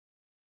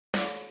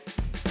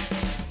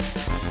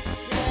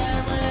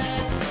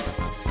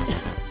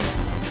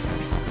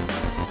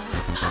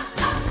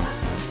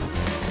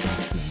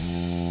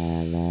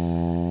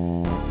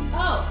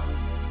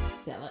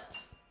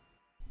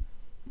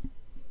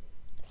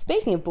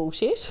Speaking of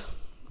bullshit,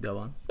 Go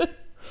on.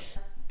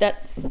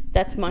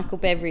 that's Michael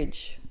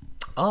Beveridge.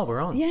 Oh, we're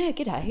on. Yeah,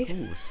 g'day.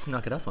 Ooh,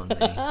 snuck it up on me.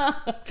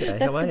 G'day,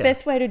 That's how are the you?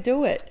 best way to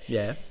do it.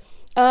 Yeah.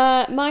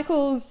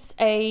 Michael's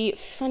a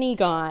funny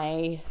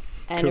guy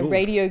and a Cool.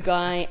 radio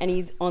guy, and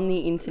he's on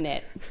the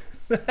internet.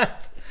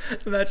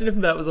 Imagine if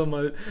that was on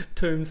my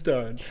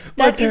tombstone.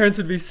 My That parents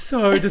would be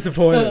so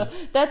disappointed.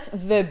 That's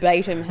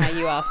verbatim how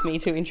you asked me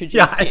to introduce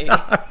Yeah, I you.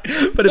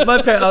 know. But if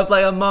my parents, I was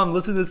like, oh, Mum,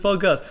 listen to this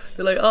podcast.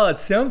 They're like, oh, it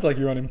sounds like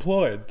you're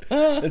unemployed.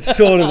 It's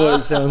sort of what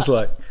it sounds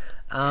like.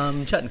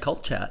 Chatting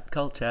cult chat.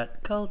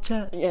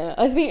 Yeah,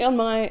 I think on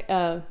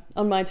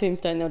my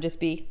tombstone there'll just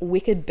be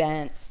wicked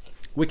bants.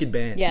 Wicked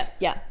bands.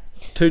 Yeah.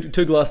 Two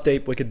glass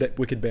deep, wicked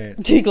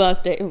bands. 2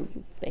 glass day. Ooh,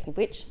 speaking of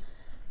which,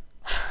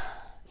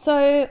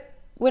 so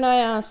when I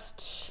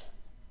asked,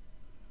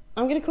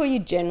 I'm going to call you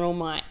General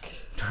Mike.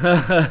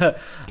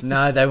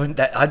 No, they wouldn't.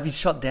 I'd be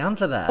shot down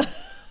for that.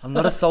 I'm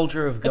not a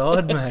soldier of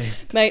God, mate.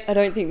 Mate, I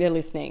don't think they're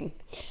listening.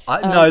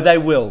 No, they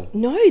will.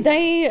 No,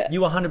 they... You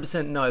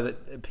 100% know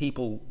that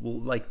people will,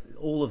 like,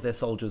 all of their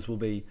soldiers will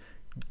be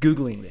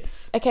Googling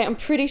this. Okay, I'm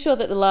pretty sure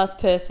that the last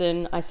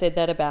person I said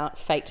that about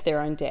faked their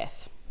own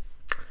death.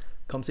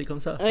 Comme ci, comme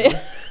ça. Oh,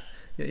 yeah.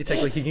 Yeah, you take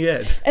what you can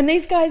get. And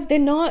these guys, they're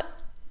not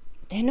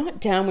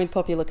down with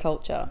popular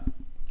culture.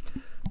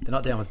 They're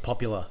not down with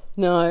popular.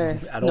 No.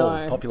 At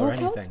all. Popular Or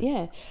anything.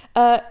 cult?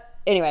 Yeah.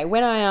 Anyway,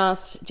 when I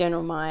asked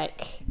General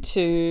Mike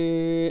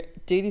to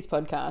do this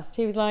podcast,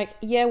 he was like,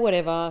 yeah,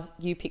 whatever,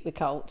 you pick the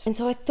cult. And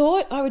so I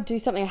thought I would do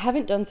something I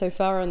haven't done so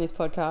far on this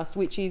podcast,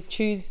 which is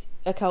choose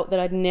a cult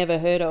that I'd never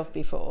heard of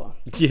before.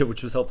 Yeah,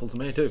 which was helpful to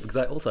me too, because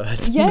I also had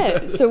to.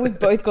 Yeah, so we've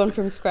both gone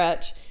from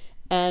scratch.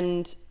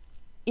 And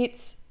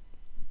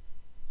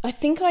I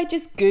think I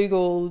just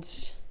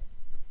Googled...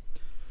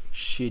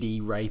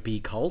 shitty,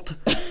 rapey cult.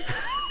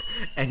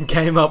 And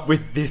came up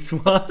with this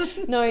one.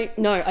 No,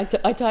 I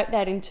typed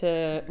that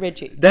into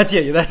Reggie. That's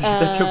your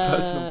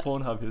personal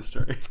Pornhub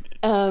history.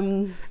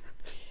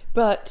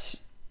 But...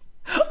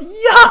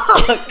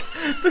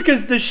 Yuck!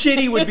 Because the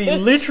shitty would be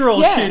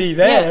literal Yeah, shitty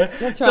there. yeah,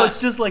 that's So right. it's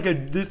just like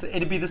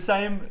it'd be the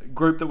same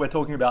group that we're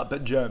talking about,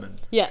 but German.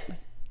 Yeah,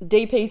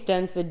 DP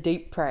stands for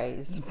deep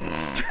praise.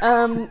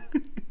 and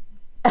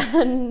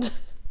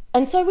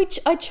so which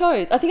I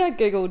chose. I think I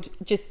Googled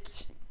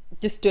just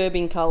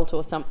disturbing cult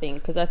or something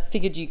because I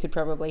figured you could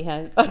probably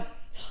handle.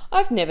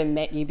 I've never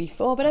met you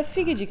before, but I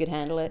figured you could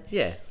handle it.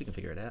 Yeah, we can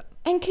figure it out.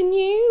 And can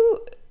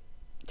you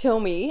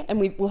tell me, and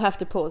we'll have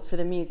to pause for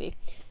the music,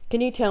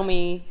 can you tell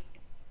me,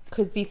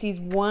 because this is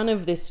one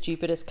of the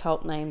stupidest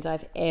cult names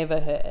I've ever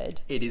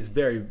heard. It is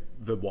very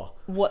verbois.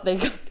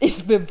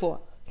 It's before.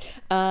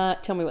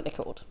 Tell me what they're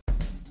called.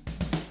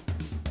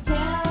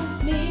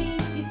 Tell me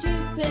your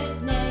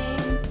stupid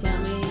name. Tell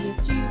me your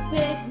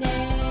stupid name.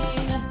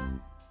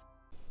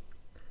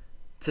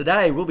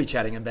 Today we'll be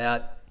chatting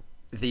about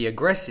the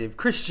Aggressive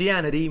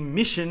Christianity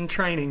Mission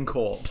Training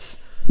Corps.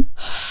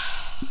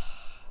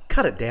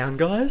 Cut it down,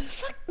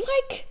 guys.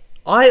 Like...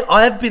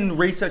 I've been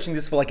researching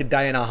this for like a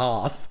day and a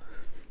half,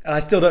 and I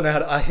still don't know how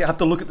to... I have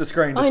to look at the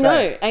screen to I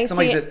say. know.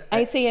 Somebody said,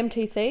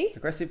 ACMTC.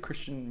 Aggressive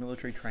Christian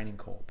Military Training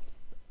Corps.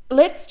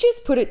 Let's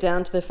just put it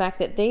down to the fact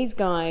that these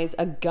guys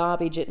are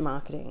garbage at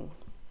marketing.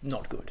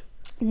 Not good.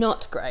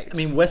 Not great. I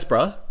mean,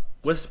 Westboro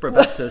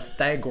Baptist,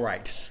 they're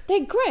great.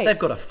 They're great. They've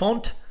got a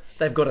font.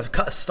 They've got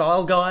a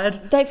style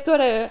guide. They've got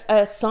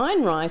a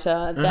sign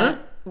writer that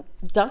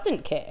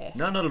doesn't care.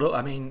 No, not at all.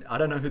 I mean, I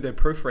don't know who their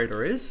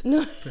proofreader is.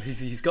 No. But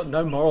he's got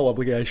no moral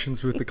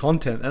obligations with the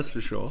content, that's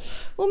for sure.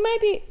 Well,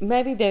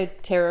 maybe they're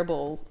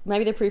terrible.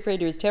 Maybe their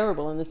proofreader is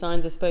terrible and the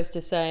signs are supposed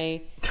to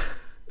say,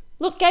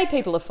 look, gay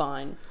people are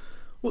fine.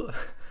 Well,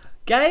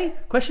 gay?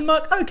 Question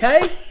mark?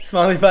 Okay.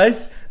 Smiley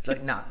face. It's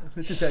like, nah.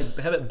 Let's just say,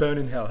 how about burn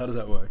in hell? How does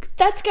that work?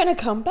 That's going to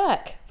come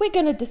back. We're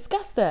going to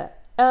discuss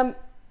that.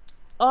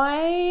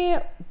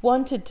 I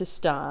wanted to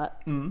start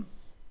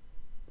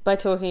by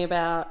talking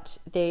about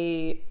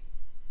the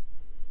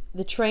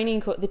training,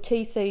 the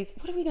TCs.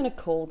 What are we going to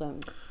call them?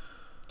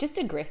 Just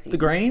aggressive. The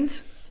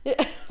Greens?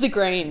 The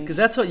Greens. Because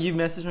that's what you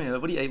messaged me. Like,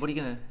 what are you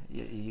going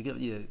to... You got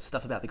your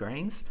stuff about the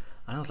Greens?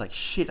 And I was like,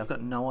 shit, I've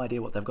got no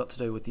idea what they've got to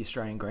do with the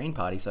Australian Green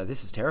Party, so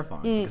this is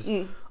terrifying because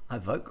I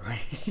vote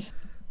Green.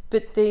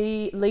 But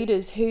the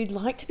leaders who'd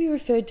like to be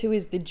referred to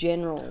as the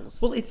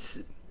generals. Well, it's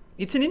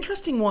an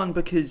interesting one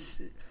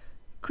because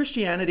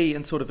Christianity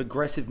and sort of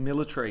aggressive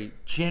military,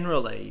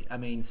 generally, I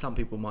mean, some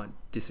people might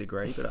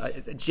disagree,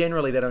 but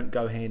generally they don't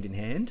go hand in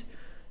hand.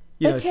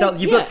 You know,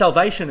 you've got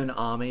salvation and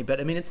army, but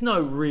I mean, it's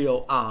no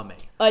real army.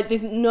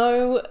 There's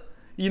no...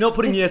 You're not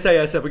putting the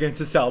SAS up against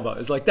the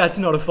salvos. Like, that's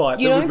not a fight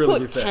You that don't would really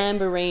be put fair.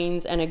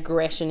 tambourines and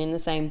aggression in the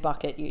same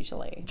bucket,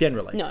 usually.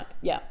 Generally. No,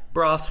 yeah.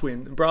 Brass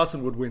and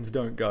woodwinds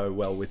don't go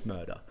well with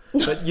murder.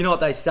 But you know what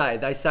they say?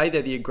 They say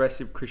they're the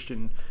Aggressive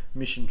Christian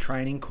Mission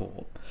Training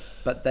Corps,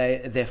 but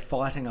they're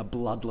fighting a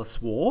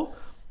bloodless war,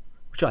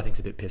 which I think is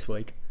a bit piss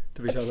weak,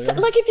 to be totally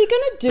honest. Like, if you're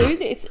going to do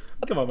this...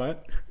 Come on, mate.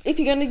 If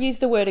you're going to use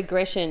the word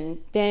aggression,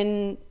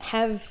 then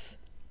have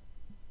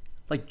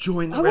Like,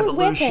 join the I want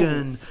revolution.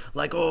 weapons.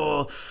 Like,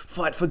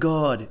 fight for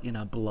God in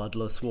a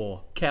bloodless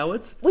war.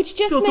 Cowards. Which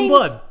just Spill some means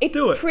blood. it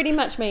Do it. pretty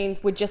much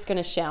means we're just going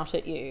to shout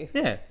at you.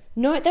 Yeah.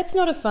 No, that's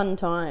not a fun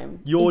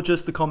time. You're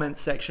just the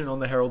comments section on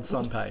the Herald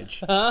Sun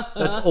page.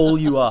 That's all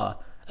you are.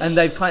 And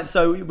they've claimed...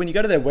 So when you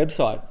go to their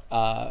website,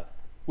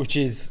 which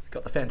is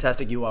got the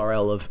fantastic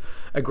URL of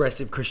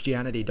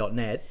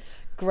aggressivechristianity.net,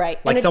 Great.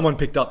 like And someone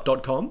picked up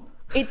 .com.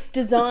 It's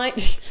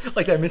designed...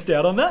 Like they missed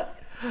out on that.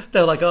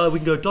 They're like, we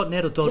can go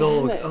 .net or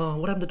 .org. it. Oh,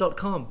 what happened to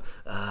 .com?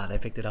 They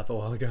picked it up a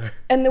while ago.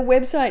 And the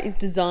website is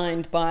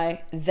designed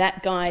by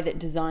that guy that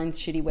designs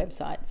shitty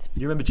websites.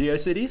 You remember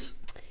GeoCities?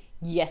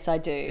 Yes, I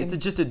do. It's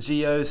just a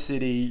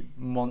GeoCity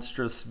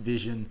monstrous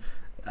vision.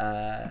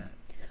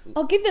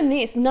 I'll give them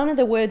this. None of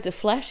the words are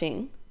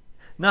flashing.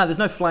 No, there's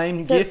no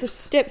flame So gifs. it's a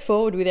step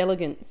forward with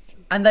elegance.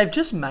 And they've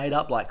just made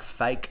up like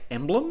fake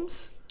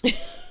emblems.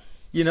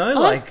 You know,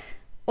 like...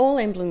 All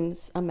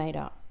emblems are made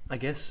up. I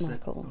guess,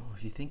 Michael.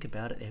 if you think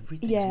about it,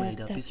 everything's Yeah, made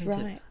up, that's isn't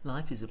right. it?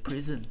 Life is a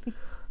prison.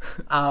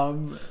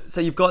 So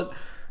you've got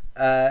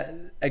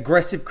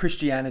aggressive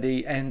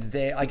Christianity and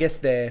their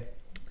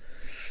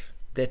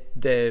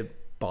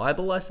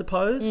Bible, I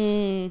suppose.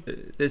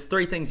 There's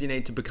three things you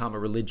need to become a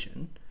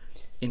religion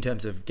in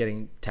terms of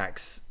getting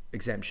tax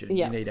exemption.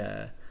 Yeah. You need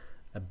a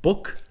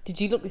book.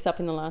 Did you look this up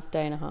in the last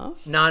day and a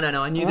half? No.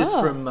 I knew this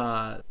from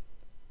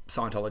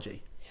Scientology.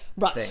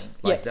 Right. Thing.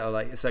 Like,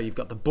 Yep. So you've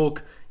got the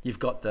book, you've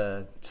got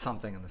the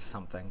something and the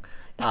something.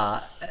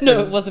 No,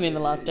 it wasn't in the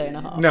last day and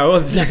a half. No, it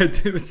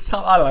wasn't. It was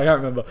some, I don't know, I can't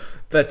remember.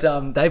 But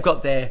they've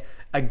got their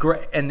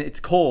and it's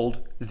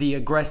called the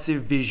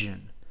Aggressive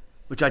Vision,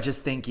 which I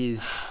just think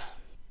is.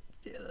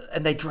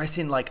 And they dress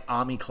in like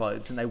army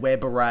clothes and they wear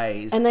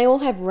berets. And they all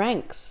have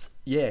ranks.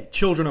 Yeah,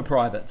 children are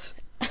privates.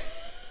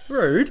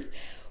 Rude.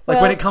 Like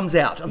Well, when it comes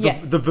out of yeah.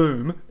 the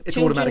VOOM, it's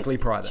automatically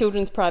private.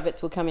 Children's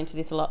privates will come into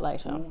this a lot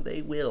later. Oh,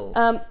 they will.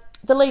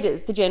 The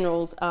leaders, the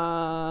generals,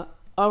 are,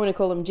 I want to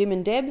call them Jim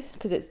and Deb,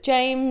 because it's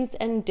James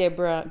and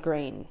Deborah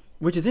Green.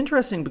 Which is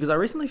interesting because I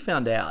recently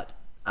found out,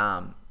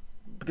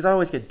 because I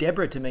always get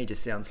Deborah to me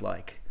just sounds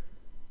like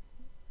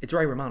it's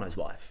Ray Romano's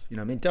wife. You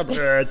know what I mean?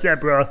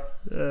 Deborah.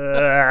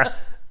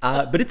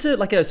 But it's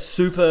like a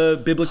super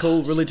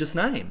biblical religious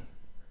name.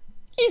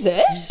 Is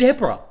it?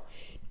 Deborah.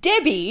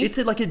 Debbie? It's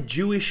like a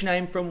Jewish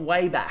name from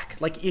way back.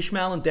 Like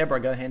Ishmael and Deborah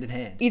go hand in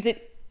hand.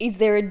 Is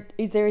there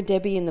a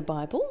Debbie in the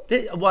Bible?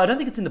 Well, I don't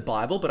think it's in the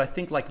Bible, but I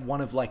think like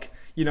one of like,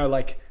 you know,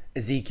 like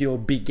Ezekiel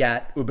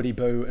begat Ubbity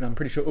Boo, and I'm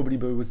pretty sure Ubbity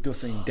Boo was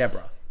dissing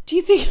Deborah. Do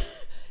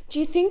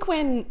you think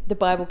when the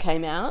Bible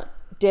came out,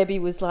 Debbie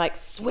was like,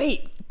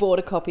 sweet, bought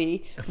a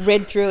copy,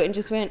 read through it and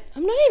just went,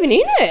 I'm not even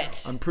in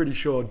it. I'm pretty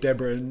sure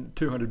Deborah in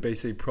 200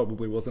 BC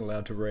probably wasn't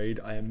allowed to read,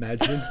 I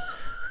imagine.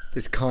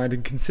 This kind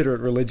and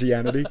considerate religion.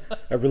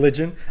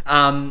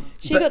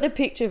 She got the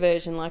picture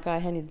version like I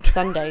had in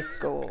Sunday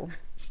school.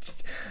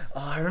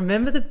 I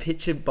remember the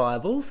picture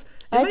Bibles.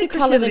 I had to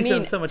colour them in.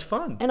 Sounds so much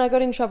fun. And I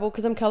got in trouble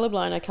because I'm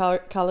colourblind. I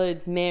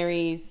coloured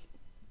Mary's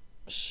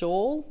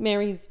shawl,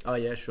 Mary's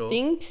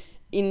thing,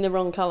 in the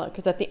wrong colour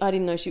because I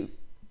didn't know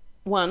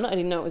I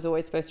didn't know it was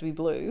always supposed to be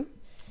blue.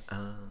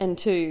 And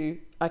two,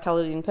 I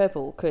coloured it in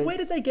purple because... Where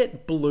did they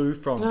get blue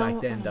from back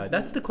then, though?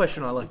 That's the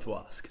question I like to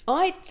ask.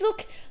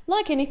 Look,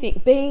 like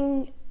anything,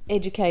 being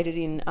educated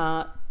in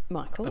art,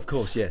 Michael... Of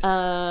course, yes.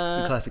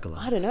 The classical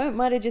arts. I don't know, it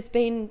might have just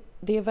been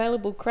the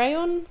available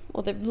crayon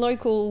or the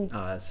local...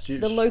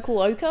 the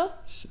local ochre.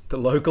 The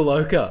local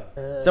ochre.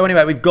 So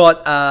anyway, we've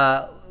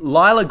got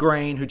Lila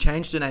Green, who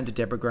changed her name to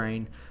Deborah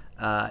Green.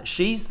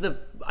 She's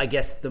I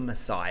guess, the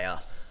messiah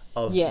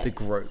of the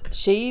group.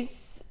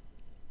 She's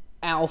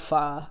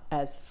alpha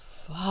as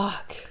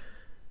fuck.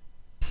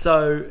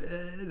 So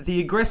the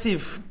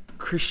aggressive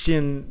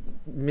Christian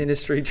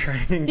ministry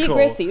training the corps,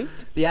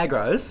 aggressives, the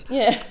aggros,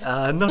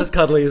 not as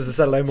cuddly as the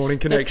Saturday Morning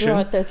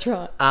Connection. That's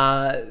right.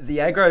 The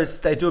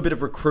aggros, they do a bit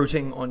of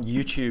recruiting on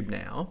YouTube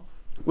now,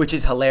 which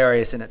is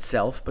hilarious in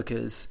itself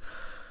because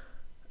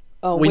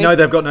we know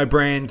they've got no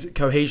brand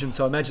cohesion.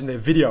 So imagine their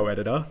video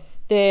editor.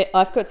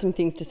 I've got some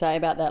things to say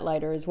about that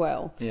later as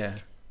well. Yeah.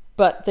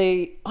 But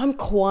I'm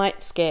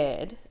quite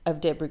scared of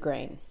Deborah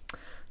Green.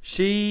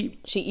 She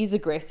is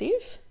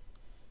aggressive.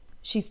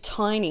 She's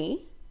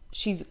tiny.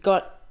 She's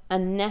got a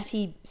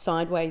natty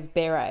sideways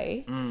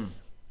beret.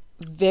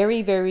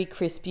 Very, very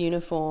crisp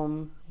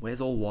uniform. Wears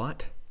all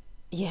white.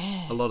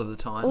 Yeah. A lot of the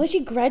time. Well,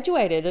 she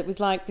graduated. It was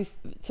like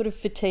sort of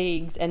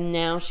fatigues, and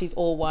now she's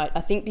all white.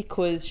 I think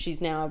because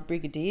she's now a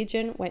brigadier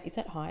general. Wait, is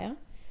that higher?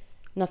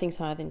 Nothing's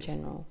higher than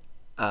general.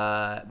 No,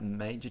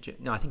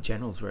 I think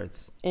general's where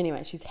it's...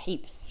 Anyway, she's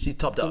heaps. She's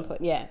top dog.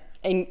 Yeah.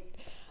 And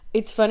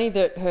it's funny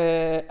that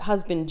her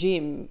husband,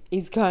 Jim,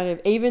 is kind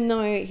of... Even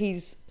though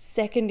he's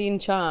second in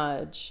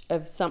charge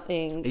of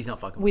something... He's not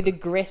fucking with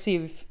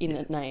aggressive in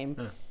the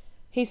name.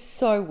 He's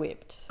so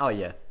whipped. Oh,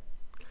 yeah.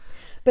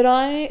 But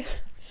I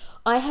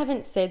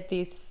haven't said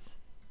this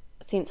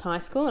since high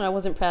school, and I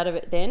wasn't proud of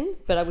it then,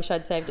 but I wish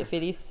I'd saved it for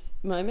this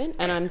moment,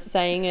 and I'm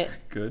saying it...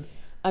 Good.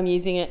 I'm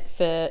using it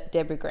for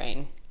Deborah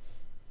Green.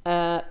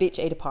 Bitch,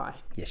 eat a pie.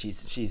 Yeah,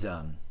 she's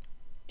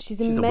she's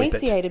She's a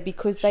whippet. emaciated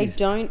because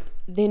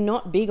they're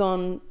not big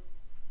on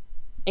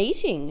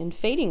eating and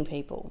feeding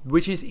people.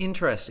 Which is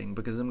interesting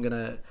because I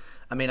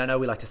know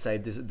we like to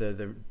save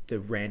the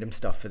random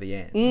stuff for the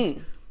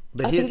end.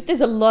 But I think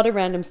there's a lot of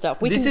random stuff.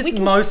 This is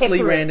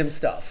mostly random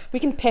stuff. We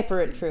can pepper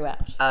it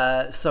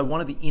throughout. So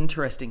one of the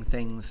interesting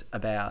things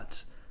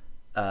about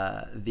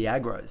the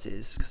aggros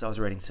is, because I was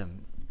reading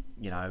some,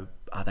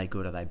 are they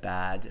good, are they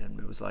bad? And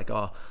it was like,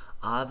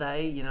 are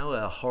they,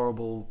 a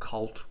horrible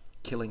cult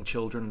killing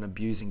children and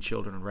abusing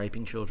children and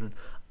raping children?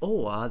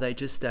 Or are they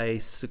just a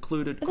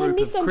secluded group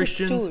of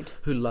Christians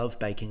who love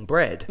baking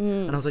bread?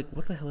 And I was like,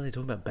 what the hell are they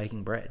talking about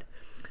baking bread?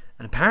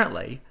 And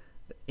apparently,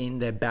 in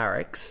their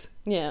barracks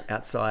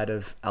outside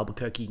of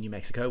Albuquerque, New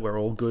Mexico, where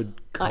all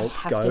good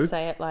cults go. I have to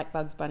say it like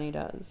Bugs Bunny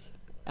does.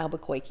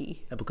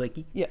 Albuquerque.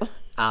 Yeah.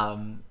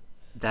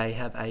 They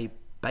have a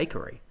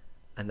bakery,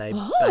 and they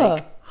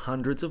bake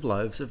hundreds of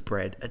loaves of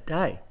bread a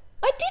day.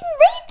 I didn't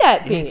read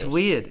that bit. Yeah, it's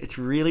weird. It's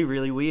really,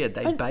 really weird.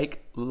 They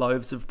bake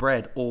loaves of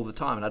bread all the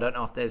time. And I don't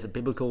know if there's a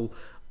biblical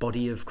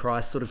body of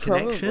Christ sort of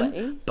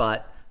connection,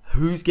 but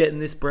who's getting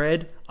this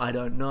bread? I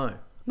don't know.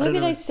 Maybe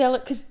they sell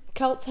it because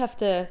cults have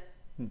to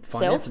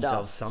sell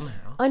stuff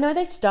somehow. I know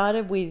they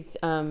started with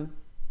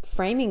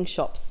framing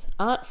shops,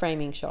 art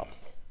framing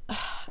shops.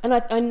 And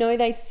I know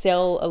they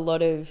sell a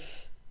lot of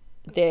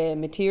their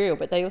material,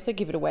 but they also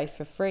give it away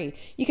for free.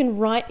 You can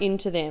write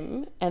into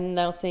them and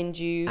they'll send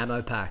you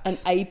ammo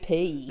packs, an AP,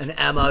 an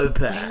ammo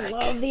pack. I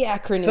love the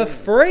acronyms.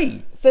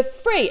 For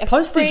free.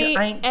 Postage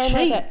ain't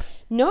cheap.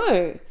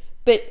 No,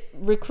 but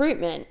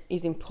recruitment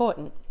is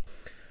important.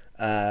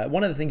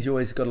 One of the things you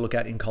always got to look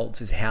at in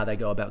cults is how they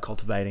go about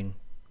cultivating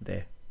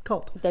their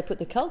cult. They put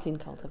the cult in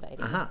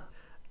cultivating.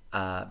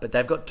 But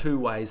they've got two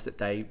ways that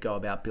they go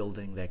about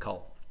building their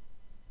cult.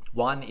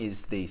 One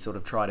is the sort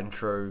of tried and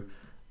true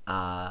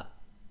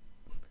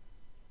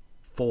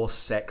force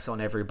sex on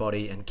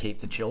everybody and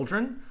keep the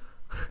children.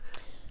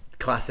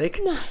 Classic.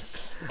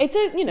 Nice. It's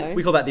a,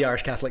 we call that the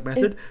Irish Catholic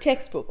method.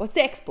 Textbook or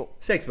sex book.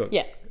 Sex book.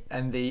 Yeah.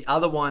 And the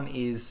other one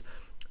is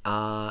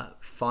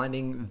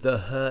finding the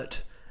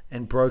hurt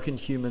and broken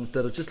humans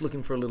that are just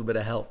looking for a little bit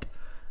of help.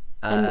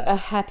 And are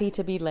happy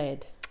to be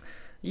led.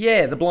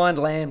 Yeah, the blind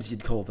lambs,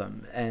 you'd call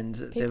them. And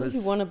people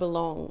who want to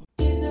belong.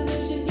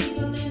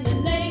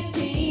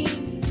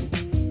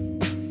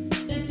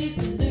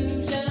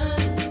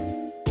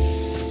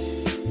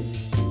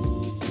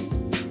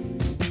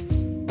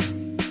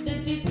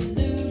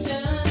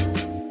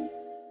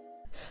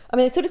 I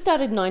mean, it sort of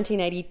started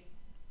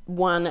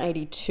 1981,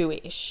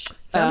 82-ish.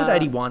 Founded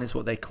 81 is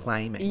what they're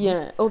claiming.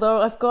 Yeah,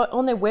 although I've got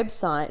on their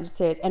website, it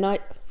says, and I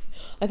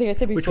think I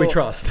said before. Which we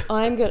trust.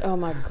 I'm good. Oh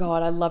my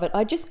God, I love it.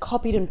 I just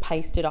copied and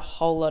pasted a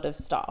whole lot of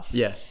stuff.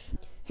 Yeah.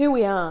 Here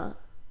we are.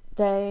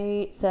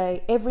 They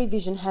say, every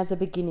vision has a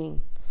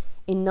beginning.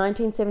 In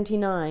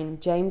 1979,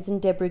 James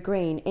and Deborah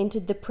Green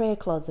entered the prayer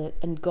closet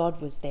and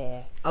God was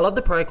there. I love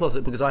the prayer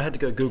closet because I had to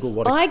go Google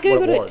what it was. I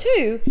Googled it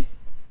too.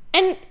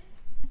 And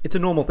it's a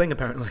normal thing,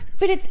 apparently.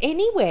 But it's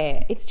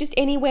anywhere. It's just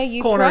anywhere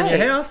you corner pray. in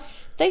your house.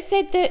 They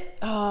said that,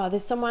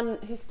 there's someone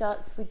who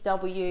starts with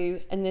W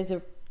and there's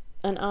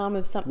an arm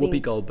of something.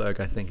 Whoopi Goldberg,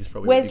 I think, is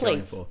probably what you're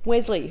going for.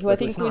 Wesley, who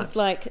Wesley I think Snipes. was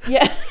like,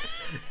 yeah.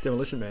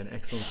 Demolition Man,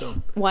 excellent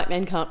film. White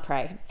man can't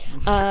pray.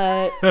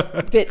 But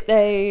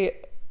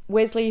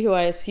Wesley, who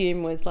I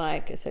assume was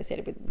like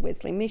associated with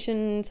Wesley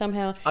Mission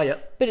somehow. Oh, yeah.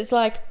 But it's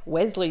like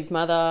Wesley's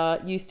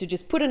mother used to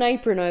just put an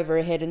apron over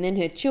her head and then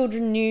her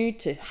children knew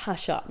to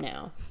hush up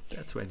now.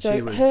 That's when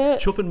she was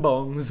chuffing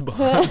bongs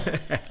behind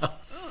her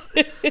house.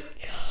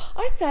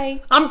 I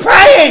say, I'm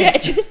praying! Yeah,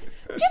 just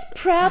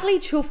proudly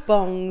chuff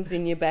bongs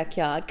in your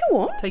backyard.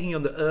 Go on. Taking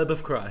on the herb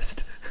of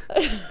Christ.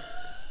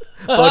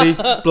 Body,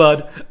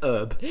 blood,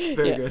 herb.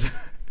 Very good.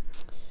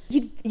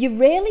 You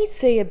rarely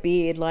see a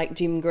beard like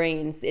Jim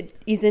Green's that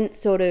isn't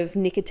sort of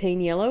nicotine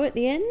yellow at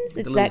the ends.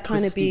 It's that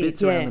kind of beard.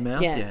 Bits around the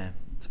mouth. Yeah,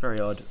 it's very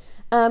odd.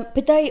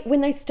 But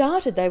when they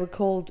started, they were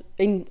called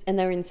and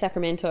they were in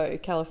Sacramento,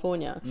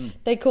 California.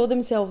 They called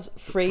themselves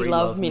Free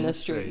Love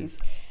Ministries.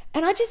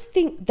 And I just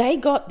think they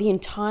got the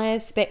entire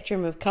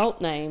spectrum of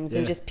cult names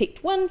and just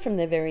picked one from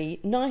the very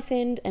nice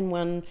end and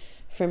one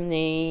from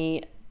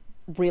the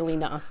really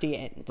nasty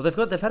end.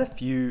 Well, they've had a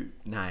few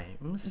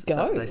names. Go.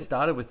 So they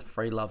started with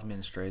Free Love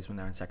Ministries when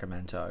they were in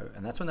Sacramento,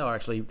 and that's when they were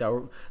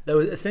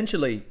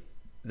essentially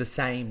the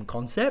same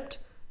concept,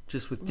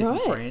 just with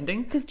different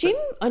branding. Because Jim,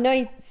 I know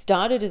he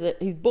started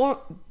he was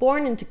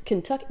born into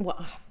Kentucky. Well,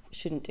 I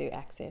shouldn't do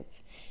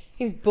accents.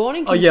 He was born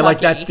in Kentucky. Oh yeah, like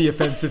that's the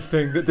offensive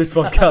thing that this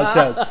podcast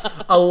says.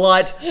 A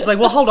light. It's like,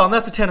 well, hold on,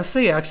 that's a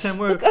Tennessee accent.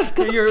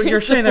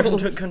 You're saying that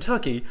from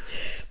Kentucky.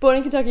 Born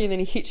in Kentucky, and then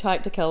he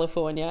hitchhiked to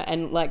California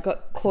and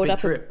got caught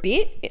up a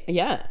bit.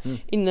 Yeah,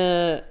 in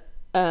the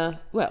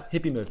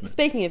hippie movement.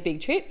 Speaking of big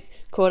trips,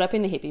 caught up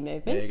in the hippie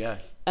movement. There you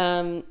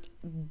go.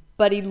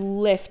 But he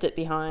left it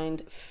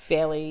behind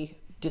fairly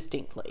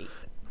distinctly.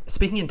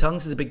 Speaking in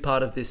tongues is a big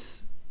part of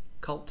this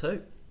cult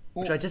too,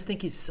 which I just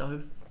think is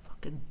so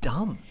fucking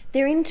dumb.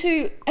 They're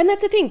into, and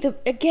that's the thing.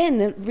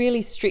 The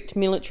really strict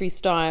military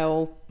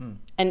style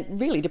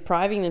and really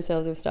depriving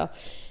themselves of stuff.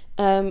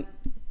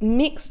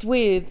 Mixed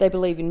with they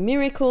believe in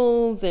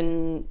miracles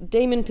and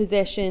demon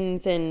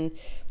possessions and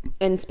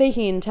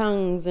speaking in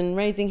tongues and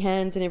raising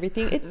hands and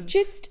everything. It's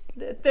just...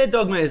 Their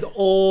dogma is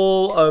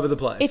all over the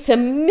place. It's a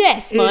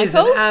mess, Michael. It is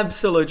an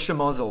absolute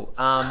schmozzle.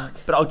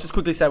 But I'll just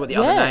quickly say what the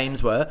other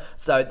names were.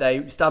 So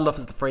they started off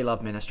as the Free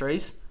Love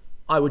Ministries.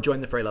 I would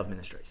join the Free Love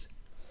Ministries.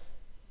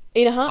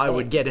 In a heartbeat. I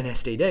would get an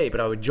STD,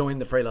 but I would join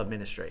the Free Love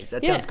Ministries.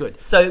 That sounds good.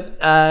 So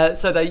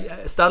they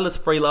started as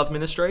Free Love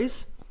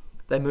Ministries.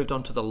 They moved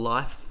on to the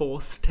Life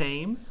Force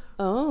team.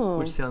 Oh.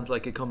 Which sounds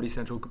like a Comedy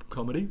Central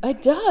comedy.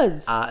 It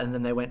does. And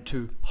then they went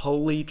to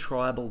Holy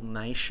Tribal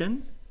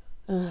Nation.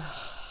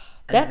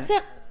 That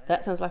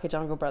sounds like a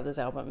Jungle Brothers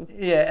album.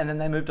 Yeah, and then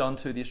they moved on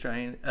to the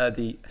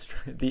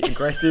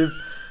aggressive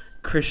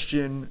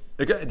Christianity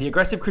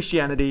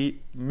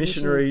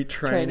Missionary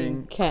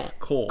Training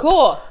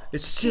Corps.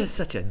 It's just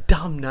such a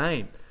dumb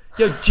name.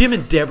 Yo, Jim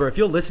and Deborah, if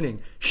you're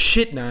listening,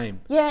 shit name.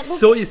 Yeah,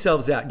 sort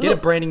yourselves out. Get a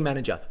branding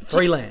manager.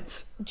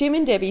 Freelance. Jim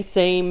and Debbie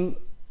seem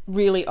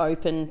really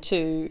open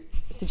to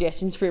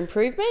suggestions for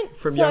improvement.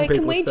 From young people,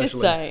 can we especially.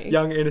 Just say,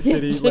 young inner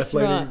city,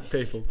 left-leaning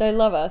people. They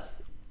love us.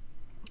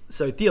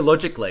 So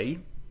theologically,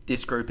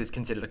 this group is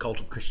considered a cult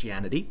of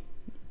Christianity.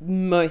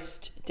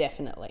 Most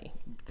definitely.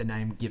 The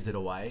name gives it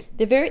away.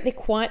 They're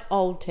quite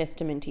Old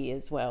Testament-y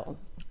as well.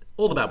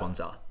 All the bad ones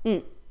are.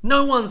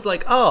 No one's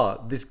like,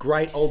 this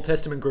great Old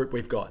Testament group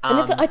we've got.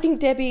 And I think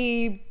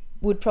Debbie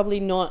would probably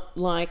not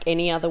like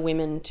any other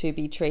women to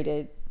be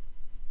treated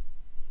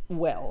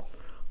well.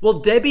 Well,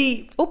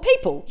 Debbie... Or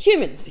people,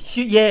 humans.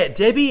 Yeah,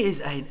 Debbie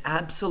is an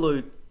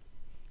absolute...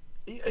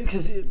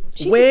 Because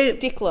she's a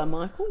stickler,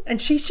 Michael.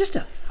 And she's just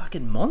a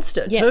fucking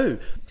monster, too.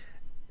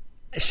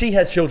 She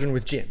has children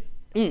with Jim.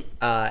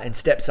 And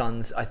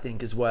stepsons, I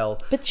think, as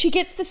well. But she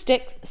gets the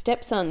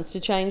stepsons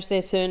to change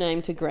their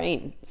surname to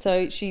Green.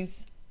 So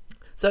she's...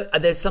 So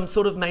there's some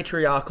sort of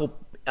matriarchal,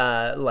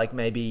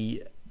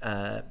 maybe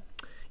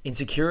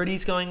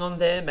insecurities going on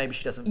there. Maybe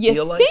she doesn't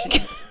feel like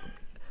she...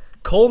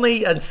 Call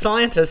me a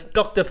scientist,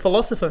 Dr.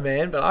 Philosopher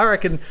Man, but I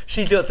reckon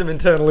she's got some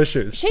internal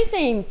issues. She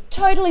seems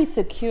totally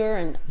secure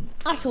and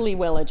utterly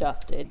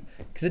well-adjusted.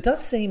 Because it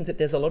does seem that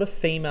there's a lot of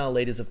female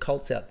leaders of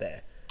cults out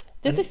there.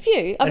 There's a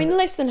few. I mean,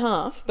 less than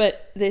half,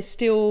 but there's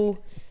still...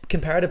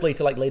 Comparatively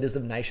to, leaders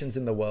of nations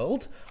in the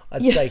world,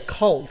 I'd say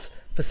cults...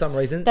 For some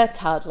reason. That's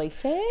hardly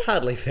fair.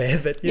 Hardly fair,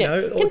 but, you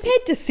know...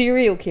 Compared to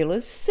serial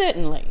killers,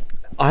 certainly.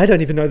 I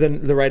don't even know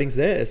the ratings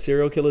there. Are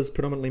serial killers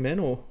predominantly men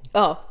or...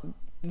 Oh,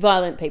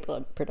 violent people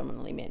are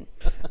predominantly men.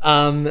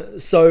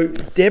 So,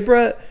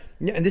 Deborah...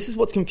 And this is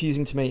what's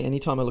confusing to me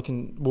anytime I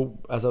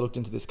as I looked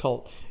into this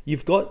cult.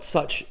 You've got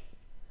such...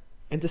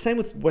 And the same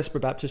with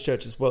Westboro Baptist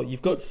Church as well.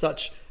 You've got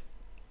such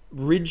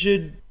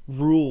rigid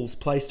rules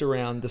placed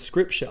around the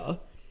scripture,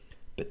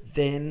 but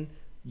then...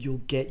 You'll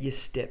get your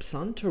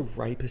stepson to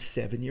rape a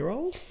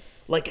 7-year-old?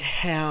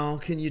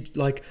 How can you...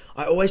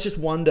 I always just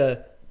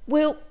wonder...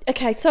 Well,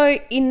 okay, so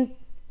in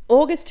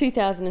August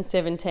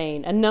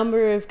 2017, a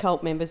number of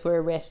cult members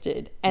were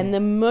arrested, and the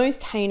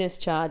most heinous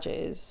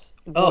charges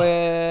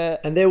were...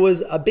 And there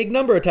was a big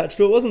number attached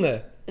to it, wasn't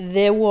there?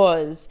 There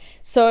was.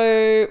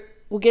 So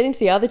we'll get into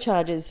the other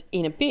charges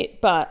in a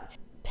bit, but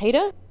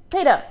Peter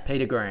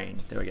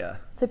Green. There we go.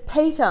 So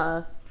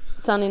Peter...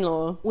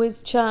 son-in-law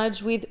was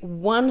charged with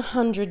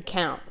 100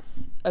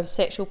 counts of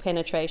sexual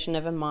penetration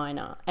of a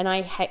minor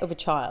of a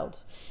child.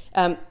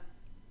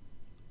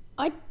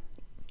 I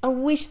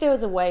wish there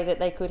was a way that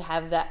they could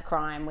have that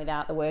crime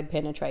without the word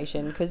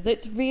penetration, because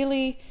it's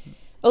really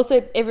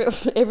also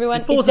everyone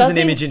it forces an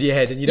image into your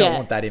head, and you don't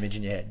want that image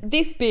in your head.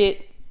 This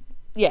bit,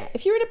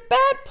 if you're in a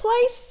bad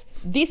place,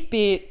 this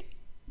bit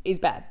is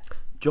bad.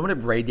 Do you want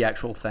me to read the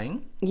actual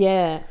thing?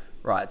 Yeah.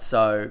 Right.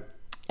 So.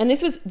 And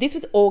this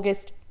was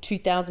August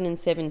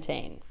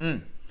 2017.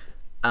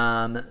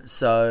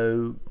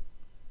 So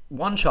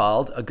one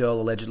child, a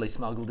girl allegedly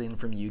smuggled in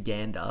from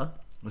Uganda,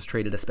 was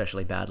treated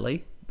especially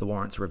badly. The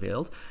warrants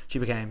revealed. She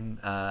became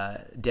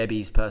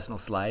Debbie's personal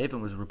slave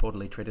and was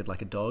reportedly treated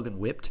like a dog and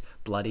whipped,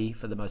 bloody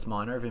for the most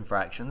minor of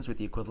infractions, with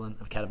the equivalent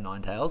of cat of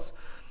nine tails.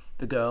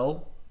 The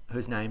girl,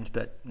 who's named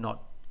but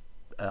not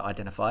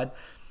identified,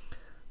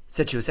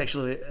 said she was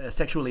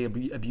sexually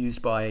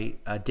abused by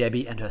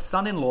Debbie and her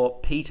son-in-law,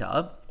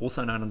 Peter,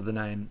 also known under the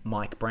name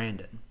Mike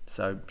Brandon.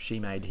 So she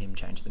made him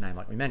change the name,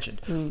 like we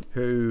mentioned,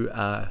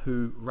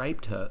 who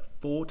raped her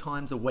 4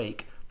 times a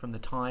week from the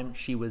time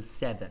she was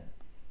 7.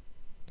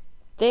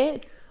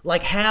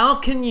 How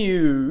can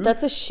you...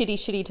 That's a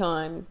shitty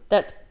time.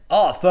 That's...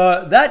 Oh,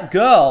 for that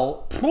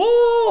girl...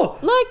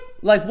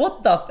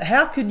 what the...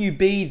 How can you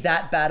be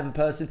that bad of a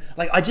person?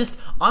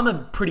 I'm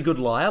a pretty good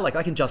liar.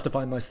 I can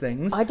justify most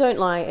things. I don't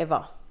lie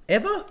ever.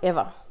 Ever?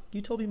 Ever.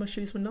 You told me my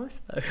shoes were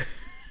nice, though.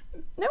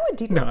 No, I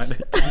didn't. No, I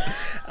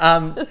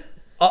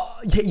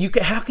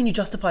didn't. How can you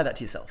justify that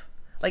to yourself?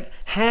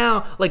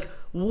 How...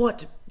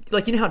 what...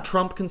 you know how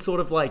Trump can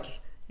sort of,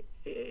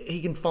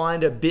 he can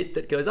find a bit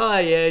that goes,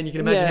 and you can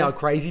imagine how a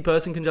crazy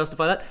person can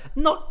justify that.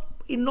 Not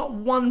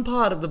one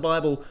part of the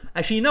Bible.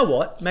 Actually, you know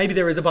what? Maybe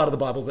there is a part of the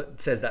Bible that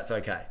says that's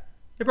okay.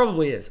 It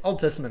probably is. Old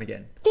Testament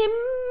again. They're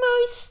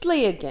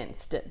mostly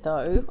against it,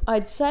 though,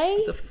 I'd say.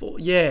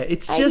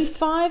 It's just...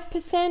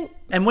 85%.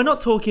 And we're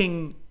not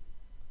talking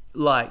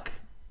like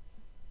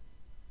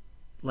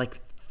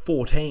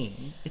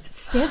 14. It's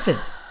 7.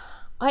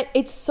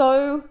 It's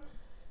so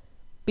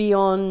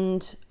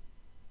beyond...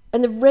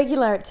 And the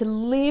regularity to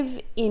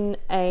live in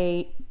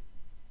I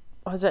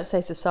was about to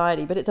say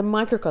society, but it's a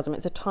microcosm.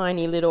 It's a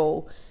tiny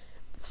little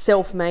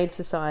self-made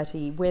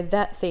society where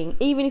that thing,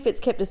 even if it's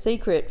kept a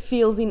secret,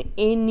 feels in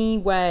any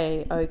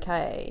way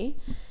okay.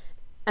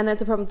 And that's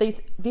the problem.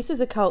 This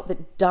is a cult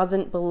that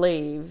doesn't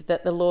believe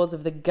that the laws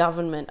of the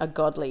government are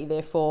godly,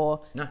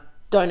 therefore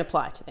don't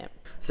apply to them.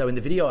 So in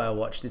the video I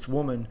watched, this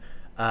woman,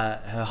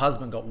 her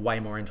husband got way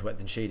more into it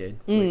than she did.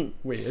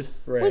 Weird.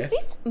 Rare. Was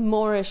this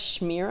Maura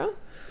Schmierer?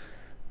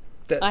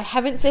 I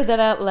haven't said that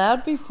out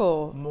loud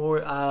before.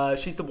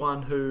 She's the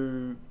one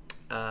who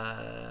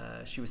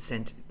she was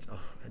sent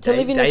to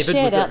live in a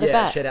shed out the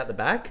back. Shed out the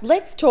back.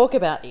 Let's talk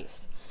about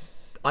this.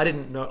 I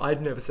didn't know.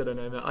 I'd never said her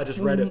name out. I just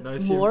read it.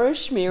 Maura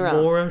Schmierer.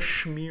 Maura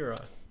Schmierer.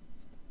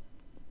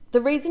 The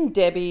reason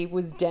Debbie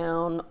was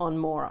down on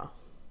Maura.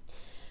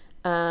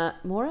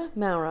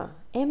 Maura.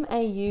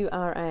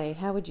 M-A-U-R-A.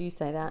 How would you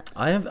say that?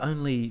 I have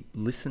only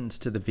listened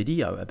to the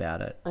video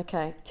about it.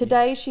 Okay.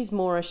 Today she's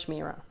Maura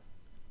Schmierer.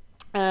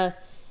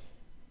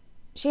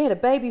 She had a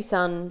baby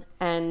son,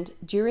 and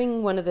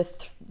during one of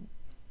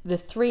the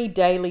 3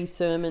 daily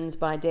sermons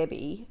by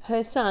Debbie,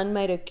 her son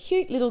made a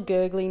cute little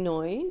gurgling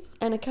noise,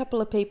 and a couple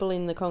of people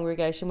in the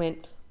congregation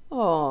went,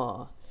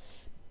 "Oh."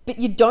 But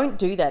you don't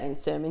do that in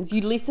sermons.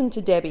 You listen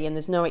to Debbie, and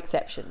there's no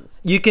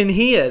exceptions. You can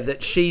hear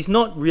that she's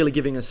not really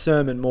giving a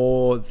sermon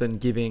more than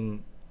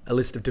giving a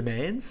list of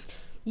demands.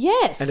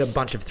 Yes. And a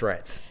bunch of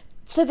threats.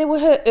 So there were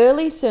her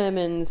early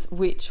sermons,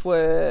 which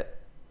were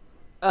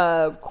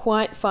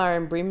quite fire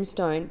and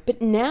brimstone,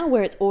 but now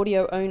where it's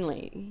audio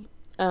only,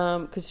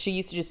 because she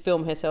used to just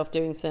film herself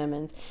doing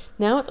sermons.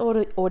 Now it's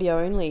audio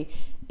only.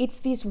 It's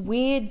this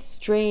weird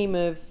stream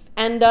of,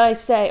 and I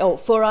say,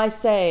 for I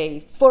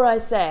say,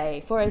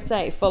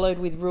 followed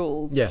with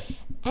rules. Yeah.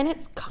 And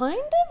it's kind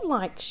of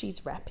like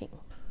she's rapping.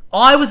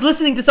 I was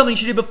listening to something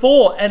she did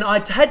before, and I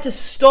had to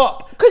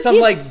stop. Because I'm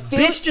like,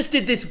 bitch just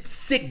did this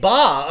sick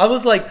bar. I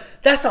was like,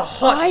 that's a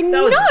hot... I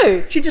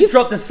know. She just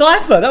dropped a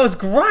cipher. That was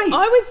great.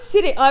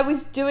 I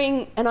was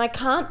doing, and I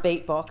can't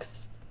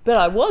beatbox, but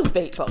I was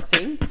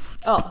beatboxing.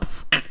 Oh.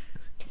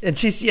 And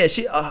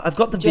I've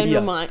got the video.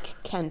 General Mike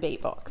can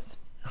beatbox.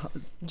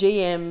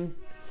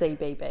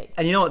 GMCBB.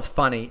 And you know what's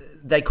funny?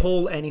 They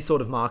call any sort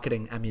of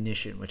marketing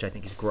ammunition, which I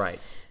think is great.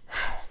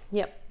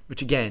 Yep.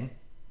 Which again...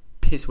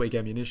 piss weak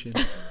ammunition.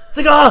 It's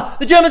like,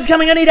 the Germans are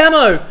coming, I need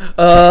ammo.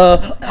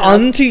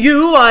 Unto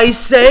you I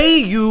say,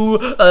 you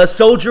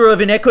soldier of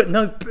inequity.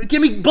 No,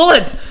 give me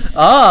bullets.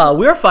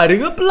 We're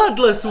fighting a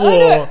bloodless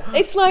war.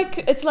 It's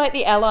like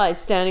the Allies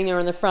standing there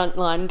on the front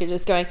line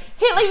just going,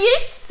 Hitler, you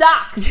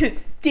suck.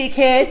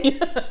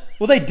 Dickhead.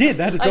 Well, they did.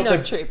 They had to drop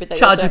but they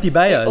charge with your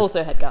bayos. They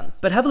also had guns.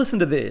 But have a listen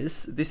to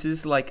this. This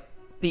is like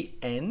the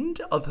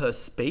end of her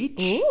speech.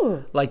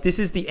 Ooh. Like, this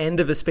is the end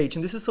of a speech,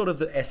 and this is sort of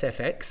the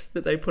SFX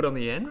that they put on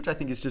the end, which I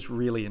think is just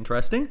really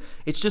interesting.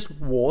 It's just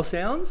war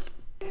sounds.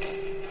 Shall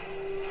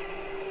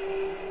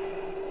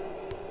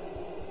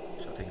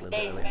take a little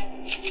bit earlier.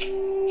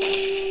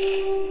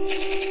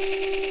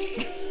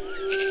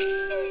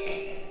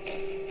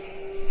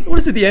 What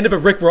is it, the end of a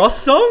Rick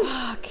Ross song?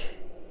 Fuck.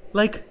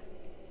 Like,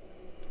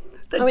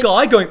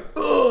 guy going,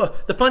 ugh.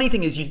 The funny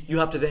thing is you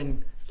have to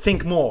then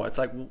think more. It's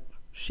like, well,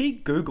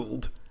 she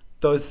Googled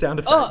those sound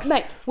effects. Oh,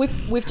 mate,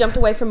 we've jumped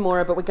away from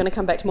Maura, but we're going to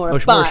come back to Maura.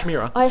 Maura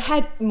Schmierer.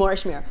 Maura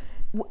Schmierer.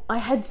 I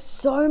had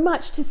so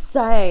much to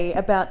say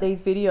about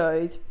these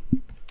videos,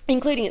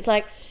 including it's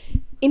like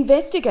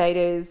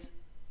investigators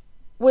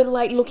were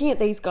like looking at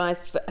these guys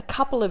for a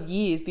couple of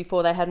years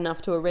before they had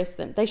enough to arrest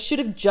them. They should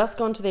have just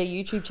gone to their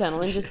YouTube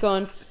channel and just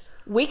gone,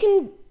 we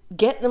can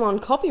get them on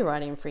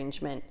copyright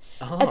infringement.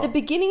 At the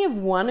beginning of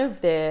one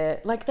of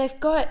their, like they've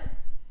got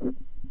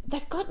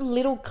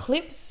little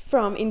clips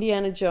from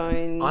Indiana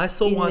Jones. I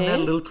saw one that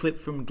little clip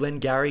from Glenn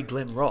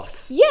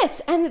Ross.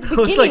 Yes, and at the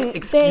beginning, I was like,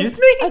 excuse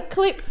me? A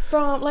clip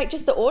from like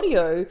just the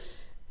audio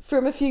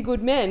from A Few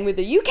Good Men with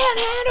the "You can't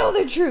handle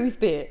the truth"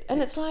 bit,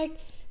 and it's like,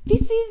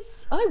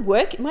 I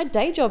work. My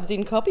day job's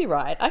in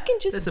copyright. I can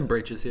just. There's some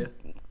breaches here.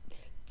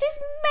 There's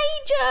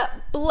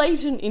major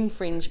blatant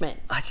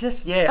infringements. I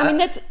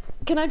mean,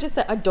 can I just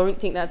say, I don't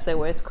think that's their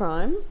worst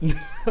crime.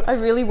 I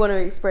really want to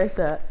express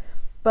that,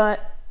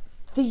 but.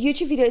 The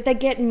YouTube videos, they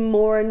get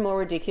more and more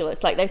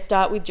ridiculous. Like, they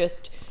start with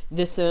just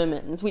the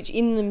sermons, which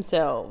in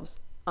themselves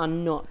are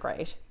not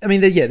great. I mean,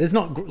 there's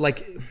not,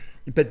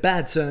 but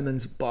bad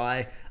sermons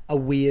by a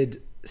weird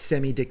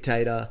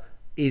semi-dictator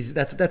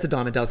that's a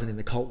dime a dozen in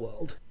the cult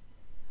world.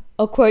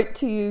 I'll quote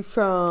to you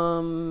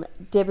from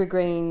Deborah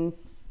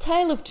Green's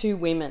Tale of Two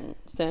Women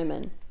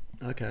sermon.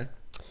 Okay.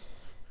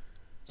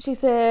 She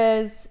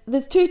says,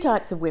 there's 2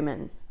 types of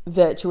women,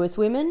 virtuous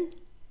women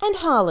and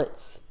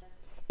harlots.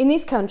 In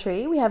this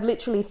country, we have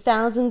literally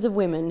thousands of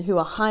women who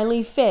are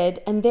highly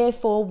fed and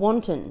therefore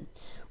wanton.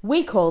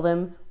 We call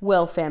them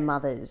welfare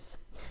mothers.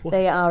 What?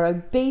 They are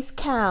obese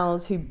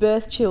cows who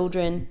birth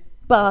children,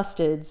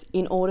 bastards,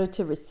 in order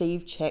to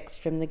receive checks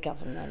from the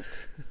government.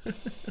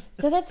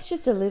 So that's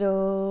just a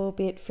little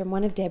bit from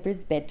one of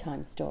Deborah's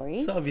bedtime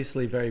stories. It's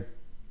obviously very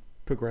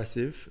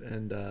progressive,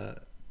 and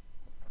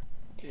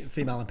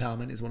female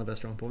empowerment is one of her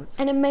strong points.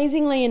 And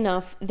amazingly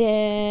enough,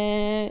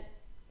 they're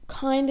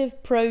kind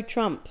of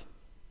pro-Trump.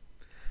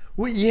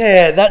 Well,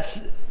 yeah,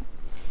 that's...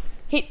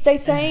 They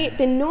say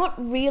they're not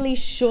really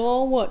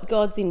sure what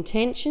God's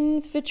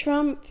intentions for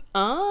Trump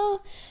are,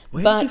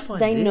 Where did but you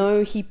find they this?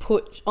 know he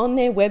put on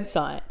their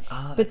website.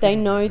 But they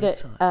know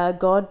that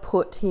God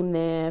put him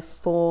there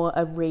for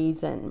a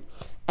reason,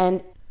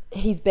 and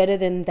he's better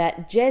than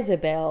that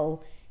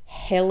Jezebel,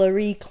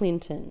 Hillary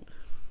Clinton.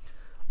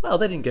 Well,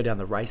 they didn't go down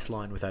the race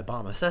line with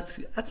Obama, so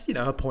that's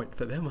a point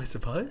for them, I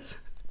suppose.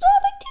 Oh,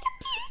 they did a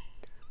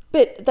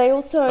bit. But they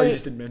also... Oh, you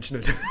just didn't mention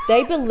it.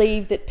 They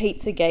believe that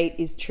Pizzagate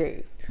is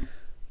true.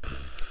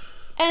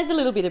 As a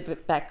little bit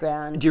of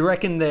background... Do you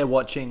reckon they're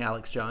watching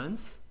Alex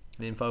Jones,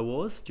 the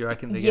InfoWars? Do you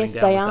reckon they're Yes,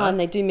 getting down they with are, that? and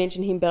they do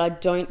mention him, but I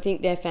don't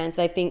think they're fans.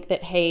 They think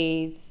that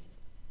he's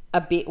a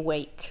bit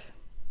weak.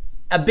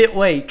 A bit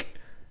weak.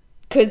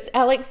 Because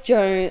Alex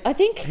Jones... I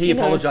think... He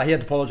apologised. He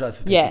had to apologise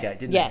for Pizzagate,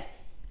 didn't he?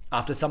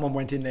 After someone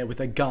went in there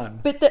with a gun.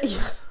 But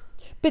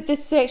the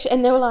section...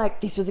 And they were like,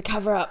 this was a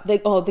cover-up.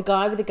 The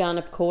guy with the gun,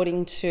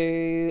 according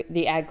to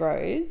the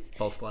aggros...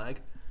 False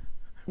flag.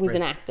 Was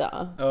an actor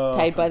Oh,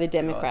 paid by the God.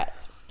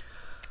 Democrats.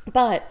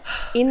 But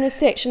in the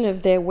section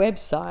of their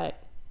website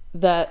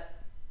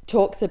that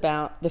talks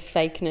about the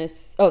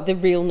fakeness, the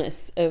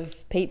realness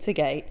of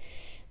Pizzagate,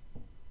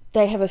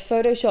 they have a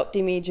photoshopped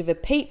image of a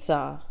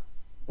pizza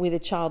with a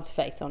child's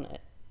face on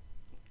it.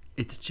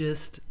 It's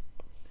just...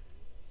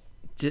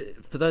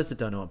 For those that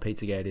don't know what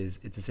Pizzagate is,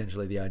 it's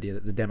essentially the idea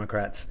that the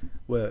Democrats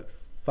were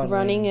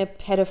Running a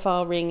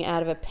pedophile ring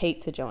out of a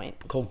pizza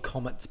joint. called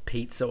Comet's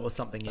Pizza or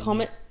something.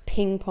 Comet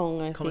Ping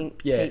Pong, I think,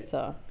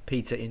 pizza.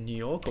 Pizza in New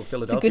York or It's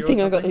Philadelphia. a good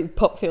thing or I've got something. these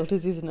pop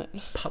filters, isn't it?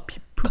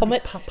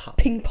 Comet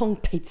Ping Pong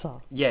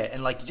Pizza. Yeah,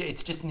 and like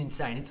it's just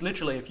insane. It's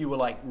literally if you were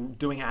like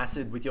doing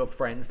acid with your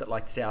friends that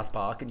liked South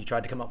Park and you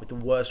tried to come up with the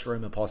worst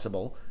rumour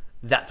possible,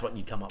 that's what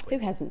you'd come up with.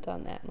 Who hasn't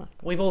done that, Michael?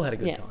 We've all had a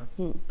good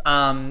Yeah.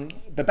 time.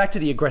 But back to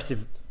the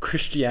aggressive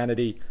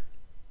Christianity.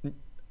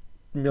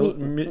 The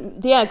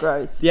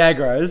aggros. The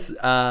aggros.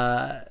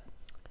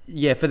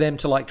 For them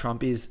to like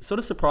Trump is sort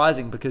of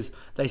surprising because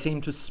they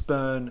seem to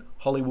spurn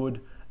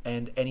Hollywood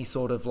and any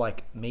sort of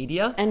like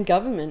media. And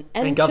government.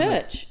 And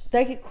government. church.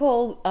 They could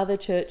call other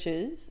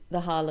churches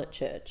the harlot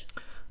church.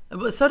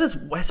 But so does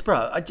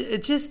Westboro.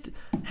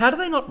 How do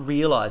they not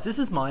realise? This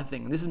is my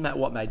thing. This is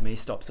what made me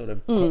stop sort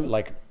of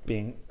like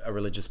being a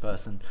religious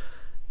person.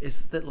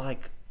 Is that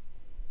like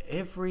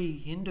every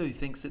Hindu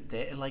thinks that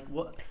they're like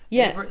what?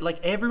 Yeah.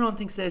 Everyone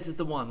thinks theirs is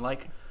the one.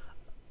 Like,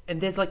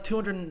 and there's like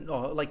 200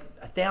 or like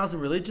 1,000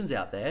 religions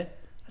out there.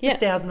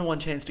 That's 1,001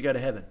 chance to go to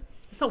heaven.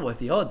 It's not worth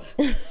the odds.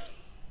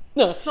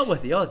 No. It's not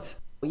worth the odds.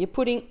 You're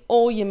putting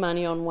all your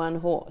money on one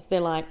horse. They're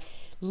like,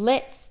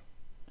 let's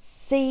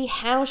see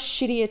how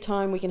shitty a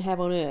time we can have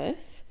on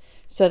earth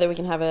so that we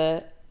can have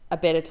a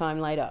better time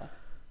later.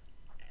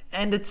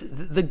 And it's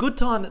the good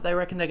time that they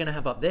reckon they're going to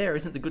have up there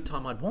isn't the good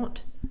time I'd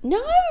want.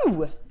 No! You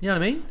know what I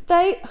mean?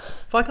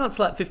 If I can't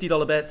slap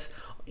 $50 bets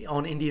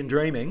on Indian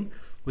Dreaming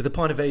with a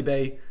pint of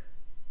EB,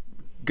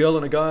 girl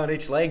and a guy on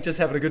each leg, just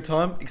having a good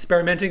time,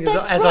 experimenting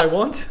as I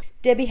want.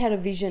 Debbie had a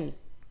vision,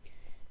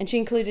 and she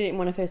included it in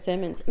one of her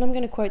sermons, and I'm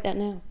going to quote that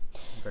now.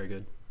 Very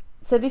good.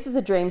 So this is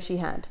a dream she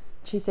had.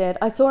 She said,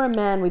 I saw a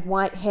man with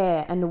white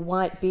hair and a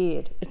white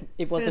beard.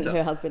 It wasn't Santa.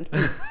 her husband.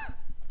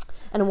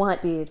 And a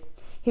white beard.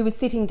 He was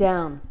sitting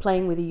down,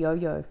 playing with a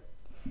yo-yo.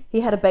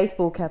 He had a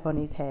baseball cap on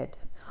his head.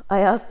 I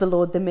asked the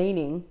Lord the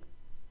meaning.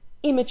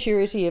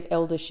 Immaturity of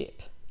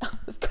eldership.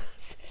 Of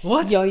course.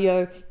 What?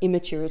 Yo-yo,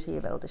 immaturity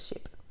of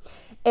eldership.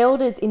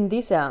 Elders in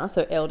this hour,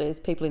 so elders,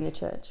 people in the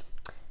church.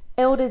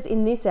 Elders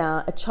in this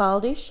hour are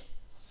childish,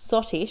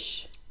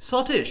 sottish.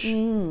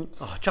 Sottish.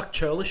 Oh, Chuck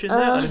Churlish in there.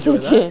 I'd enjoy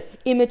that.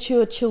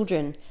 Immature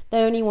children.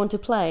 They only want to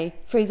play,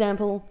 for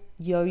example,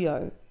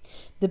 yo-yo.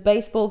 The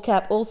baseball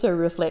cap also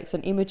reflects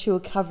an immature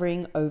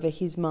covering over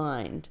his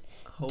mind.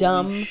 Holy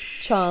Dumb,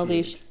 shit.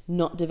 childish,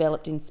 not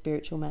developed in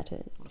spiritual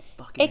matters.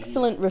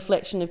 Excellent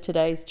reflection of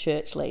today's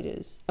church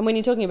leaders. And when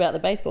you're talking about the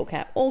baseball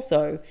cap,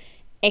 also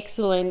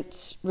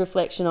excellent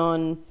reflection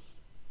on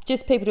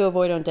just people to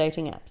avoid on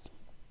dating apps.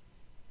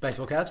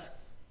 Baseball caps?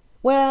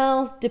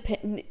 Well,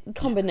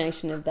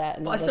 combination of that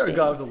and If I other saw a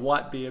guy with things. a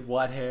white beard,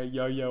 white hair,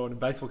 yo-yo and a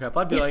baseball cap,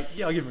 I'd be like,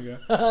 yeah, I'll give him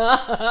a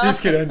go.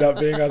 This could end up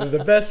being either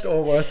the best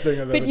or worst thing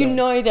I've ever But you done.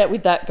 know that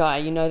with that guy,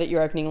 you know that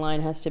your opening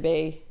line has to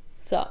be,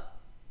 sup?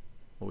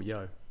 Or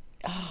yo.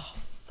 Oh,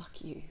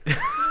 fuck you.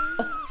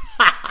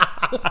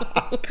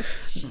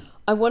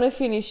 I want to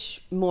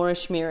finish Maura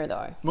Schmierer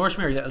though. Maura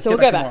Schmierer, yeah. Let's So get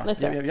we'll go back to back. Maura. Let's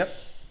go. Yep.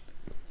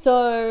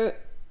 So,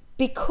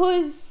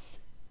 because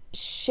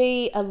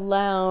she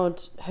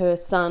allowed her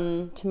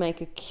son to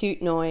make a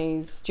cute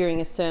noise during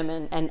a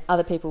sermon and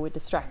other people were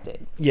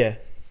distracted, Yeah.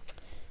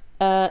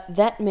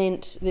 that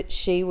meant that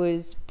she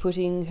was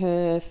putting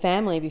her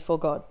family before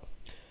God.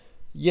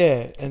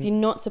 Yeah. Because you're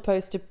not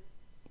supposed to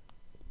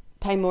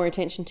pay more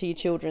attention to your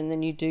children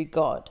than you do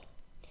God.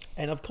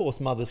 And of course,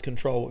 mothers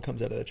control what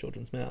comes out of their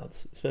children's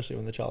mouths, especially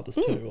when the child is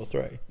 2 or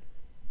 3.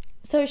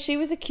 So she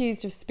was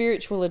accused of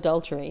spiritual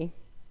adultery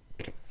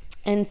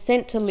and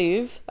sent to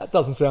live... That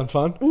doesn't sound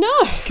fun.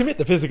 No! Commit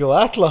the physical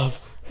act, love.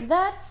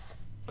 That's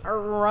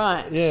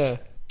right. Yeah.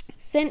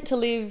 Sent to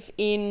live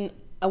in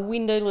a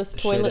windowless,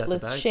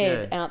 toiletless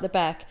shed out the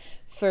back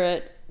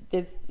for...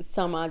 There's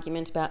some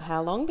argument about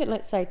how long, but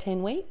let's say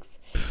 10 weeks.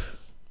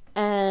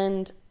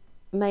 And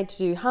made to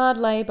do hard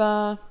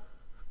labour...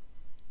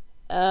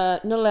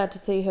 not allowed to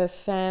see her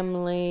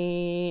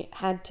family,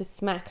 had to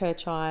smack her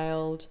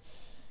child.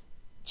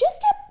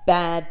 Just a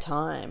bad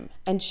time.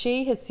 And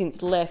she has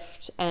since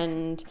left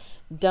and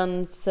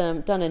done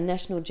a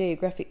National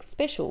Geographic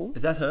special.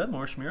 Is that her,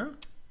 Maura Schmira?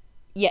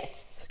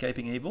 Yes.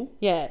 Escaping Evil?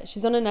 Yeah,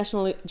 she's on a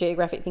National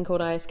Geographic thing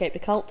called I Escaped a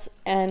Cult.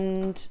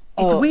 And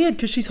it's weird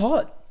because she's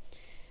hot.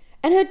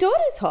 And her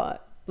daughter's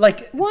hot.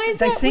 Like, why is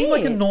they that seem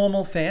weird? like a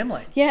normal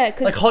family. Yeah,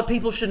 because... Like, hot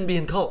people shouldn't be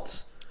in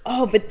cults.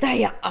 Oh, but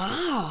they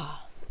are.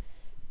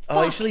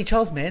 Oh, actually,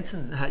 Charles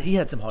Manson, he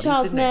had some hotties,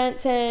 Charles didn't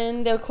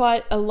Manson, there were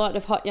quite a lot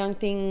of hot young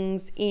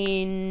things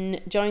in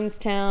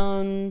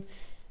Jonestown.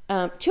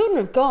 Children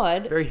of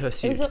God. Very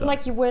hirsute, It was though.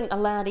 like you weren't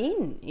allowed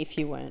in if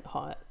you weren't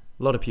hot.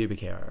 A lot of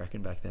pubic hair, I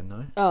reckon, back then,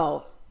 though.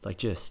 Oh. Like,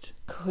 just...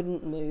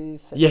 Couldn't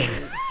move for Yeah.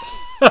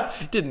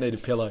 things. Didn't need a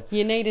pillow.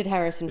 You needed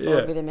Harrison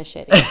Ford with a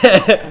machete.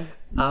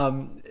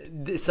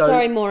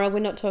 Sorry, Maura, we're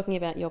not talking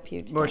about your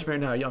pubes. Maura Schmira,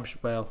 no,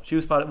 she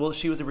was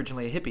she was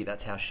originally a hippie.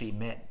 That's how she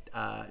met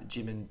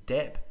Jim and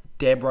Deb.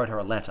 Deb wrote her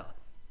a letter.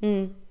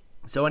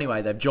 So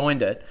anyway, they've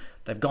joined it.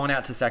 They've gone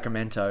out to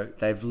Sacramento.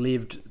 They've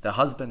lived... The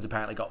husband's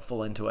apparently got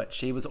full into it.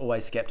 She was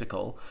always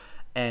skeptical.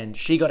 And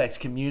she got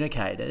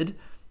excommunicated,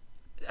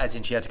 as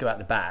in she had to go out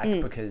the back,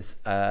 because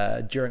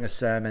during a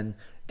sermon,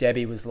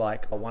 Debbie was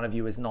like, oh, one of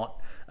you is not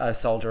a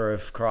soldier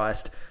of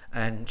Christ.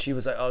 And she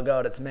was like, oh,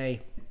 God, it's me.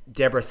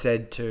 Deborah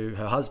said to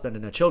her husband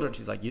and her children,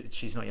 she's like,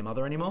 she's not your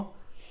mother anymore.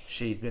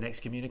 She's been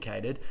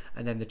excommunicated,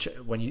 and then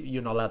when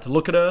you're not allowed to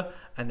look at her,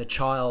 and the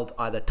child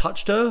either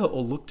touched her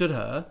or looked at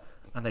her,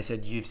 and they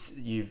said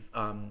you've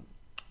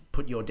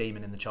put your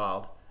demon in the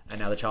child, and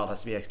now the child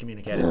has to be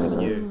excommunicated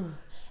with you.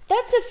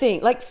 That's the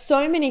thing. Like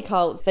so many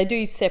cults, they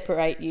do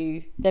separate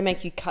you. They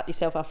make you cut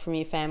yourself off from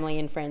your family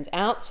and friends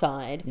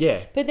outside.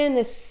 Yeah. But then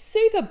the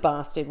super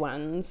bastard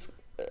ones,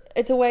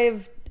 it's a way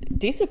of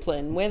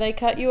discipline where they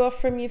cut you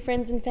off from your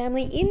friends and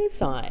family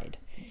inside.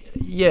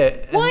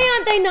 Yeah. Why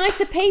aren't they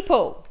nicer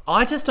people?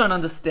 I just don't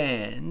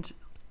understand,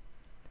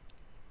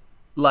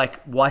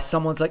 like, why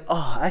someone's like,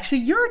 oh, actually,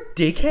 you're a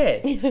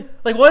dickhead.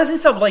 Like, why is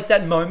this like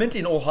that moment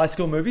in all high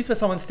school movies where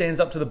someone stands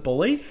up to the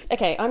bully?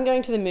 Okay, I'm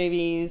going to the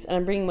movies and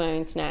I'm bringing my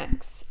own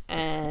snacks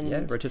and...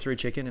 Yeah, rotisserie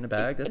chicken in a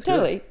bag, that's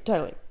Totally.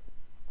 You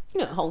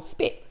know, a whole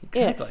spit.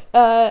 Exactly.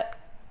 Yeah.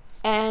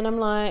 And I'm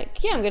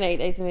like, yeah, I'm going to eat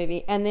these in the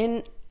movie. And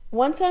then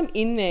once I'm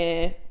in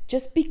there,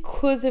 just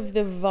because of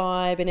the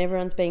vibe and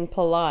everyone's being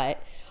polite...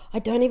 I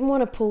don't even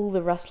want to pull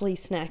the rustly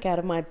snack out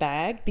of my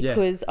bag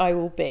because I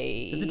will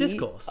be... It's a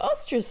discourse.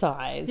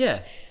 Ostracised. Yeah.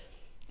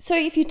 So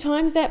if you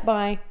times that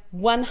by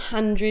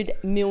 100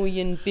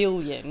 million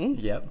billion...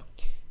 Yep.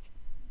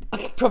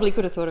 I probably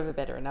could have thought of a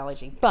better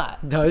analogy,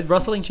 but... No,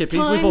 rustling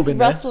chippies, we've all been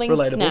there. Rustling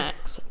relatable.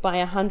 snacks by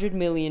 100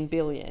 million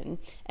billion,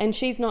 and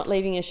she's not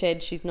leaving a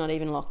shed, she's not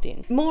even locked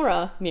in.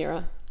 Maura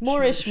Schmira.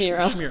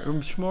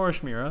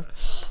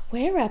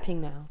 We're rapping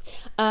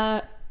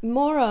now.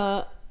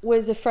 Maura...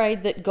 was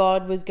afraid that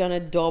God was going to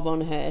dob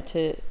on her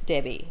to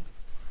Debbie.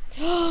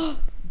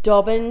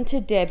 Dobbin to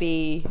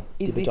Debbie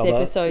is this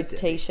episode's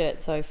T-shirt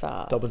so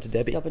far. Dobbin to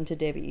Debbie. Dobbin to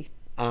Debbie.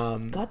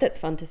 God, that's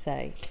fun to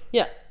say.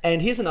 Yeah.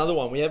 And here's another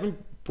one. We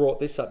haven't brought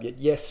this up yet.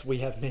 Yes, we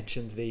have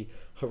mentioned the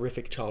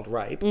horrific child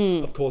rape.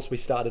 Of course, we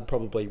started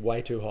probably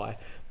way too high.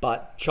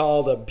 But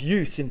child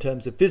abuse in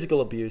terms of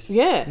physical abuse,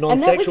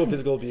 non-sexual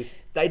physical abuse,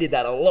 they did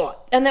that a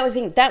lot. And that was the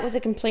thing. That was a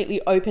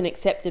completely open,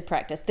 accepted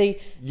practice.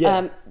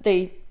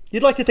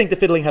 You'd like to think the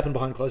fiddling happened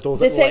behind closed doors.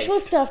 The sexual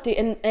stuff did,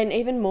 and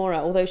even Maura,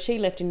 although she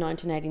left in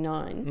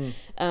 1989,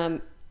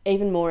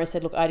 even Maura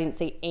said, look, I didn't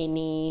see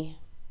any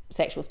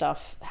sexual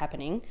stuff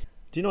happening.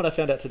 Do you know what I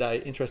found out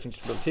today? Interesting,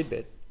 just a little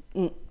tidbit.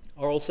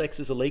 Oral sex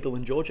is illegal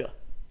in Georgia,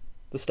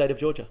 the state of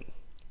Georgia.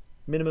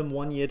 Minimum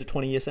 1 year to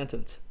 20-year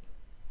sentence.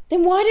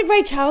 Then why did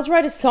Ray Charles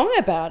write a song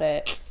about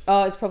it?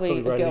 Oh, it's probably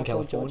a wrote girl it in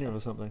called California Georgia.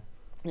 or something.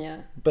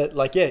 Yeah. But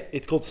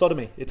it's called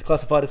sodomy. It's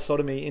classified as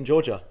sodomy in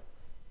Georgia.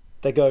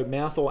 They go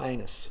mouth or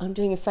anus. I'm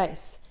doing a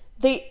face.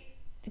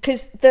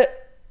 Because the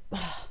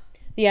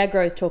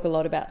aggros talk a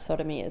lot about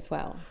sodomy as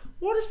well.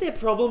 What is their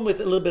problem with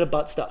a little bit of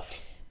butt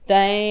stuff?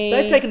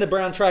 They've taken the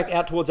brown track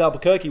out towards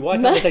Albuquerque. Why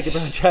can't they take the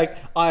brown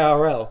track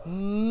IRL?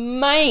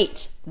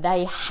 Mate,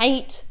 they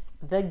hate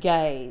the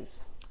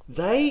gays.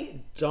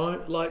 They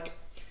don't like...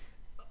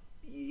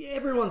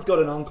 everyone's got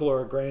an uncle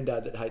or a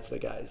granddad that hates the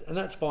gays, and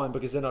that's fine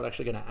because they're not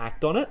actually going to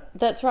act on it.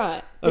 That's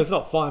right. No, it's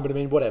not fine, but I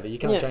mean, whatever. You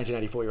can't Yeah. change an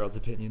 84-year-old's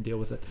opinion. Deal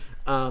with it.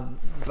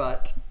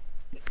 But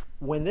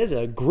when there's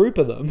a group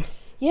of them,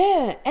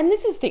 Yeah, and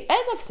this is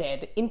as I've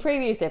said in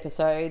previous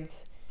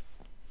episodes,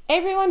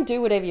 everyone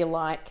do whatever you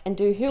like and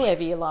do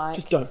whoever you like.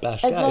 just don't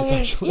bash as gays. long as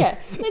Actually, yeah,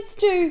 let's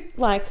do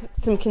like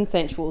some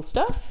consensual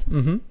stuff.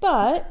 Mm-hmm.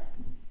 But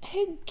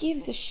who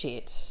gives a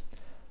shit?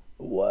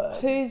 What?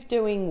 Who's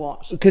doing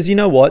what? Because you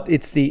know what?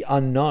 It's the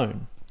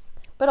unknown.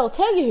 But I'll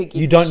tell you who gives.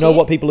 You don't a know shit.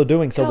 what people are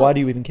doing, so why do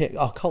you Cults. even care?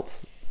 Oh,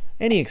 cults.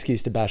 Any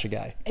excuse to bash a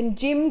gay. And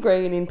Jim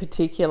Green in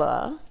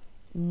particular,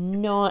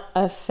 not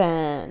a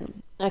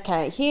fan.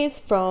 Okay, here's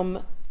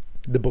from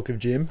The Book of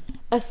Jim.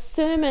 a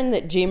sermon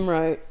that Jim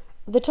wrote,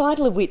 the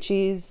title of which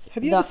is...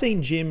 Have you ever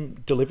seen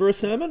Jim deliver a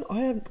sermon?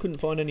 couldn't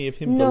find any of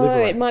him No,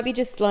 delivering. it might be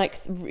just like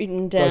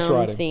written down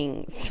Ghostwriting.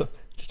 things.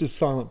 Just a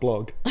silent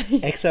blog.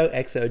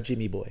 XOXO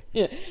Jimmy Boy.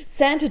 Yeah.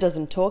 Santa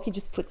doesn't talk, he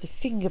just puts a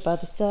finger by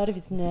the side of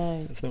his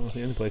nose. That's not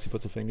the only place he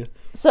puts a finger.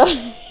 So...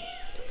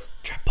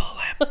 Triple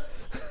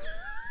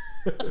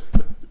M.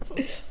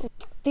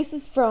 This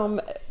is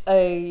from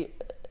an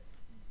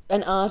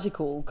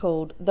article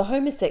called The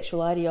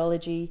Homosexual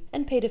Ideology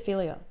and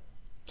Paedophilia.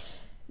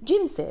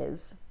 Jim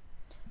says...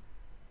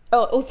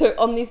 Oh, also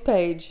on this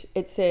page,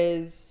 it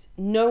says,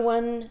 no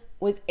one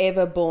was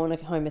ever born a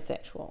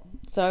homosexual.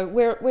 So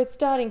we're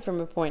starting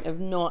from a point of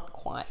not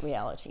quite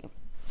reality.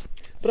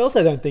 But I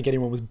also don't think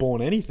anyone was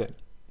born anything.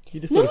 You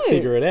just sort of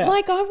figure it out.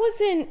 Like I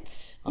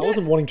wasn't... I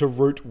wasn't wanting to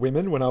root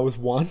women when I was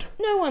 1.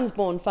 No one's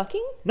born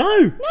fucking.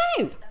 No!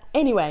 No!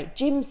 Anyway,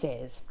 Jim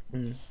says,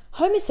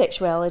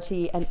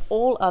 homosexuality and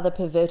all other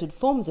perverted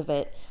forms of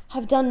it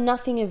have done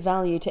nothing of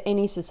value to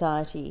any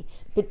society,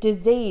 but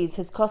disease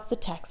has cost the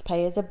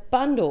taxpayers a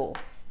bundle.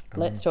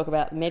 Let's talk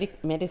about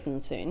medicine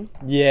soon.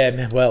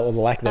 Yeah, well, the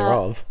lack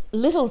thereof.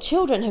 Little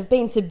children have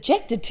been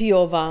subjected to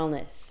your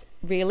vileness.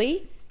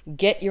 Really?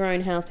 Get your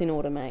own house in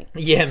order, mate.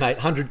 Yeah, mate,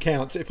 100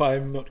 counts if I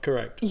am not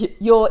correct.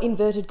 Your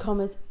inverted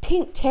commas,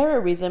 pink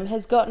terrorism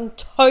has gotten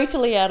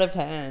totally out of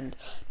hand.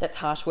 That's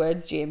harsh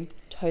words, Jim.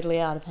 Totally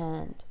out of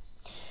hand.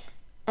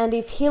 And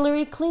if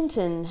Hillary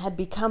Clinton had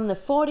become the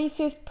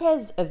 45th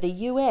Pres of the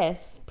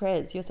US,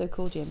 Pres, you're so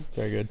cool, Jim,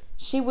 Very good.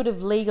 she would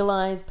have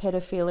legalised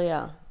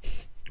pedophilia.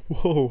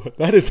 Whoa,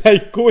 that is a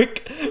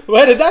quick...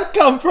 Where did that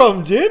come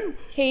from, Jim?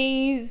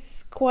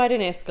 He's quite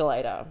an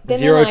escalator. Then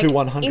 0 they're to like,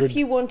 100. If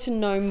you want to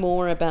know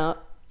more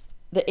about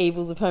the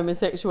evils of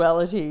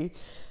homosexuality,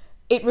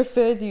 it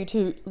refers you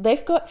to...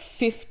 They've got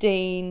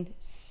 15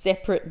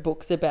 separate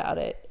books about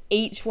it.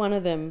 Each one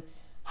of them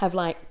have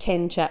like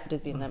 10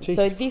 chapters in them.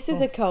 So Jesus this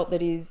is a cult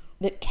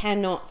that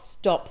cannot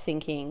stop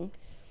thinking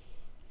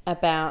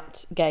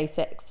about gay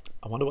sex.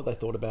 I wonder what they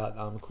thought about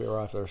Queer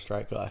Eye for a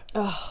Straight Guy.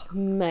 Oh,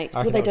 mate. I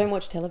Well, reckon they that don't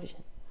watch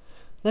television.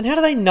 Then how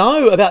do they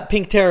know about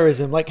pink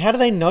terrorism? Like, how do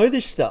they know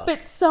this stuff?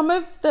 But some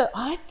of the...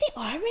 I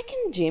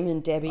reckon Jim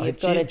and Debbie have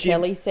got a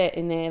telly set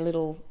in their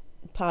little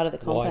part of the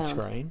compound.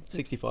 Widescreen,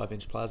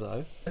 65-inch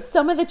Plazo.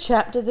 Some of the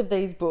chapters of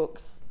these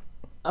books,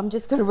 I'm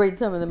just going to read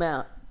some of them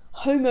out.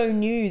 Homo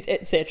news,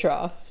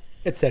 etc.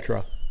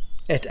 Etc.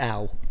 Et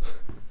al.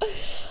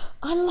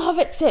 I love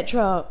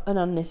etc. An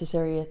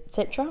unnecessary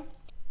etc.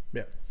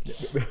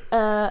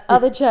 Yeah.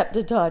 Other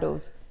chapter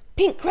titles.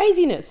 Pink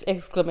craziness!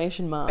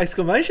 Exclamation mark.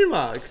 Exclamation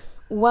mark.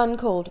 One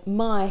called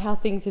My, How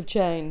Things Have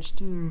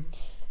Changed.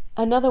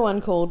 Another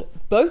one called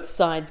Both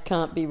Sides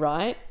Can't Be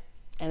Right.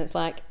 And it's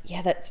like,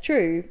 yeah, that's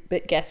true,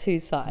 but guess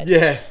whose side?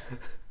 Yeah.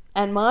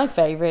 And my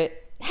favourite,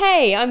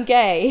 Hey, I'm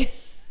gay.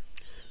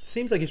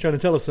 Seems like he's trying to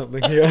tell us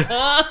something here.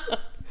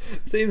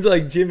 Seems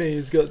like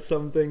Jimmy's got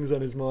some things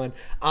on his mind.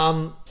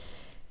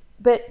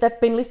 But they've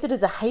been listed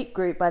as a hate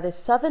group by the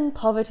Southern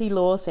Poverty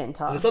Law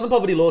Centre. The Southern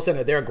Poverty Law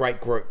Centre, they're a great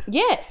group.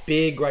 Yes.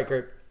 Big, great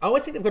group. I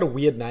always think they've got a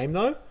weird name,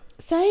 though.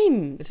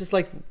 Same. It's just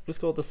like, let's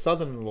call it the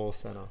Southern Law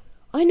Centre.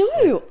 I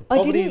know.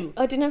 Poverty-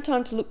 I didn't have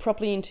time to look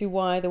properly into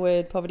why the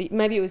word poverty.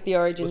 Maybe it was the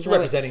origins. It's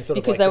representing sort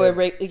of because like they the were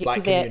black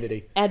because they're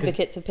community. 'Cause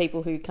advocates of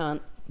people who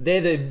can't. They're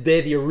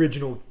the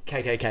original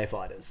KKK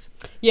fighters.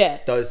 Yeah.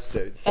 Those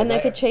dudes. So And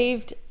they've they-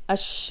 achieved a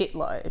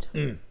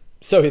shitload.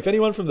 So if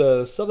anyone from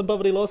the Southern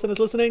Poverty Law Centre is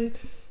listening,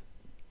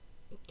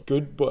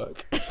 good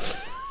work.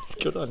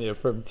 Good on you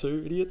from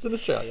 2 idiots in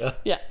Australia.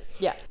 Yeah.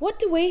 Yeah. What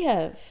do we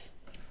have?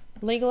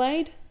 Legal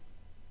aid?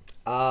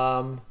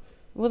 Well,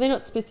 they're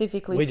not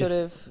specifically We sort just-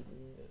 of.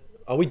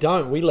 Oh, we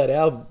don't. We let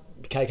our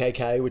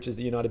KKK, which is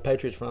the United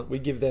Patriots Front, we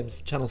give them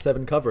Channel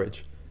 7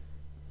 coverage.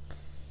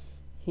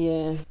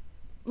 Yeah.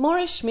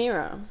 Morris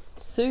Schmierer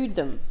sued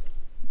them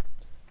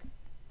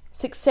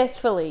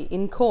successfully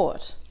in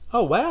court.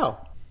 Oh,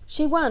 wow.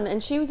 She won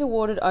and she was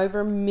awarded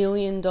over $1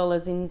 million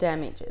in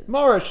damages.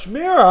 Morris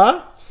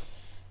Schmierer?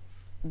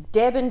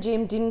 Deb and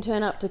Jim didn't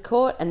turn up to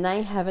court and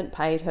they haven't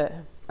paid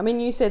her. I mean,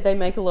 you said they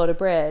make a lot of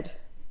bread,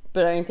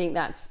 but I don't think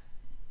that's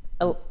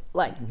Not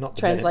the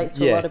translates better-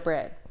 to yeah. a lot of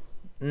bread.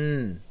 I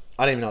don't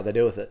even know what they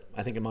do with it.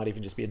 I think it might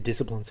even just be a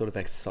discipline sort of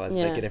exercise.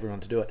 Yeah. They get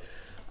everyone to do it.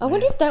 I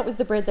wonder if that was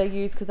the bread they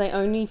used because they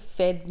only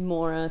fed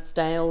Maura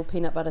stale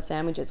peanut butter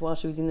sandwiches while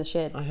she was in the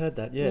shed. I heard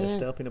that, yeah.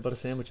 Stale peanut butter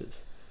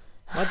sandwiches.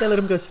 Why'd they let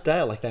them go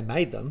stale? Like, they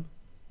made them.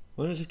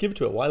 Why don't you just give it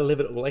to her? Why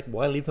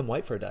leave them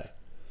wait for a day?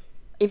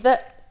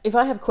 If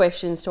I have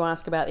questions to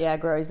ask about the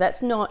agros,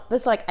 that's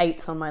like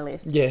 8th on my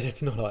list. Yeah,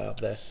 that's not high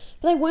up there.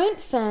 But they weren't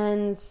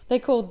fans. They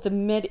called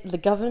the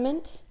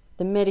government,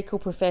 the medical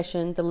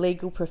profession, the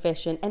legal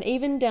profession, and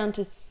even down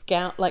to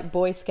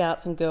Boy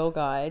Scouts and Girl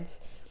Guides,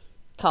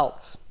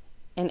 cults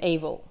and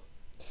evil.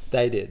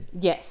 They did.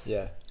 Yes.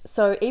 Yeah.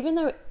 So even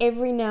though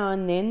every now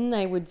and then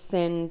they would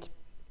send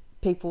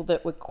people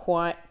that were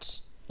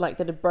quite that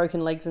had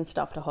broken legs and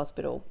stuff to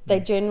hospital, they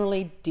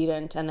generally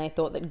didn't, and they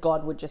thought that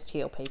God would just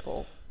heal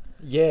people.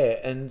 Yeah,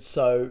 and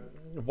so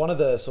one of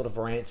the sort of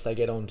rants they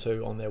get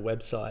onto on their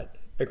website,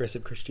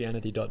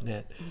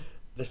 aggressivechristianity.net,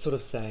 they're sort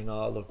of saying,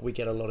 oh, look, we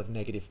get a lot of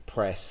negative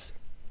press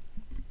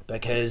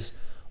because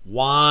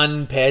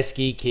one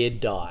pesky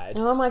kid died.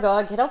 Oh my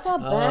God, get off our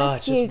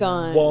backs, you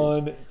guys.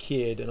 One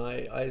kid. And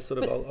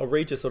I'll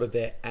read you sort of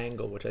their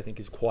angle, which I think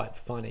is quite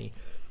funny.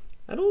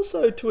 And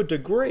also, to a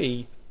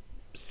degree,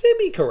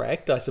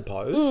 semi-correct, I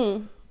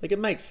suppose. Like, it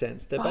makes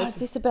sense. Is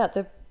this about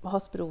the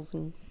hospitals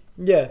and...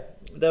 Yeah,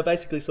 they're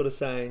basically sort of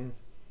saying,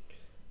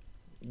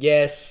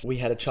 yes, we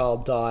had a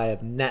child die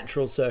of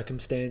natural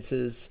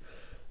circumstances.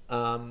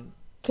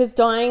 Because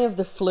dying of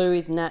the flu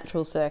is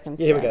natural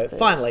circumstances. Here we go.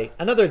 Finally,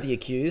 another of the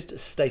accused,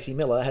 Stacey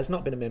Miller, has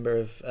not been a member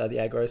of the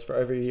Agros for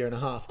over a year and a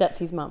half. That's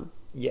his mum.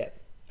 Yeah.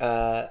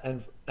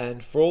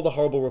 And for all the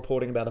horrible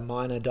reporting about a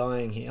minor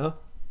dying here,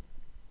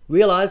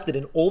 realised that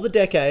in all the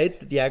decades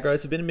that the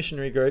Agros have been a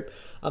missionary group,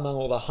 among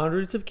all the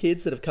hundreds of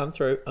kids that have come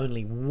through,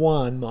 only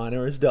one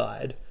minor has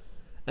died.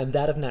 And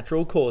that of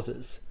natural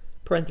causes.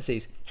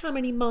 Parentheses. How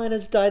many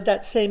minors died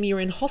that same year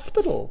in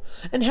hospital?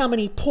 And how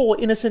many poor,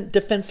 innocent,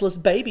 defenceless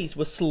babies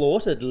were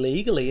slaughtered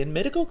legally in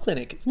medical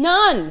clinics?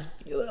 None!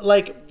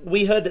 Like,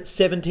 we heard that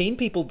 17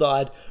 people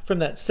died from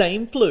that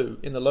same flu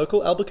in the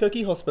local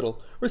Albuquerque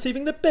hospital,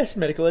 receiving the best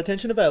medical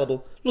attention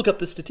available. Look up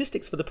the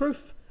statistics for the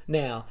proof.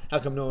 Now, how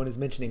come no one is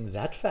mentioning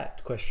that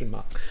fact? ?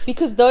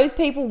 Because those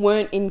people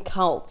weren't in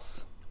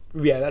cults.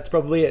 Yeah, that's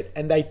probably it.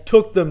 And they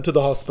took them to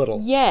the hospital.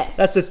 Yes.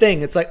 That's the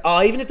thing. It's like,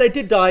 even if they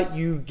did die,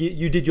 you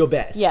did your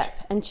best. Yeah,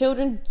 and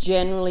children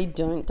generally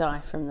don't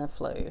die from the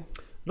flu.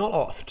 Not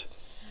oft.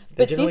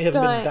 They generally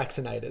haven't been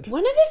vaccinated.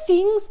 One of the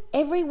things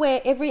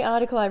every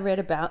article I read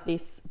about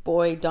this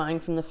boy dying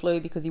from the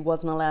flu because he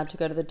wasn't allowed to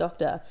go to the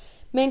doctor,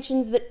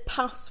 mentions that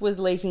pus was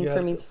leaking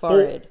from his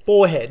forehead.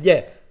 Forehead,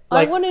 yeah.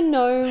 Like, I want to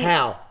know...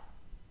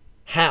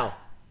 How?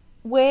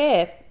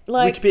 Where?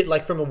 Like, which bit,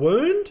 like from a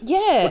wound?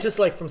 Yeah. Or just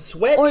like from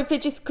sweat? Or if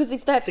it just, because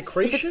if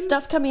it's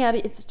stuff coming out,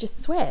 it's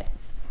just sweat.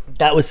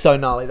 That was so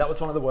gnarly. That was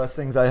one of the worst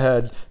things I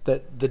heard,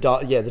 that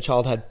the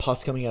child had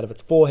pus coming out of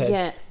its forehead.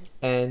 Yeah.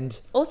 And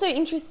also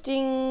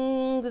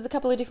interesting, there's a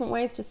couple of different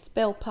ways to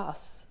spell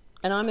pus.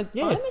 And I'm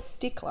a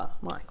stickler,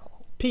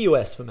 Michael.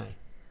 P-U-S for me.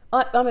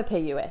 I'm a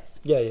P-U-S.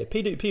 Yeah.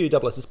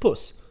 P-U-S is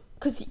puss.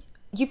 Because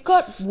you've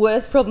got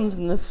worse problems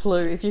than the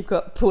flu if you've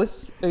got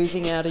puss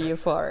oozing out of your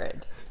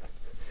forehead.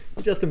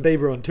 Justin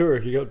Bieber on tour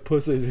if you got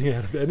puss oozing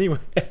out of it anyway.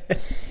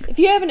 If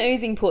you have an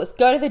oozing puss,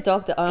 go to the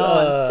doctor. Oh,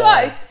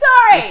 I'm so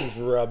sorry! This is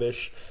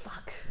rubbish.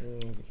 Fuck.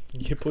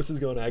 Your puss has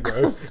gone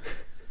aggro.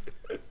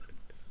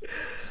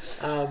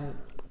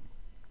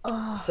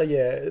 So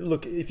yeah,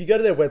 look, if you go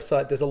to their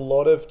website, there's a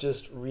lot of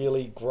just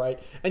really great...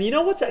 And you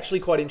know what's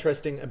actually quite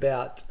interesting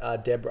about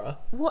Deborah?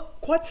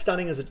 What? Quite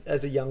stunning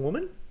as a young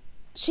woman.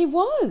 She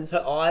was.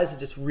 Her eyes are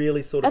just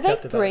really sort of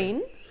captivating. Are they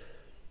green?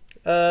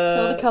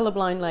 Tell the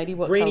colourblind lady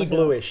what greeny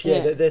colour bluish,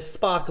 yeah. They're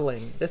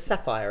sparkling. They're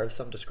sapphire of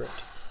some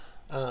description.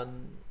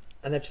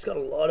 And they've just got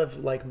a lot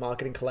of like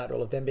marketing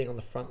collateral of them being on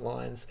the front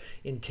lines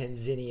in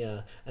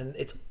Tanzania, and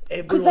it's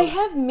because they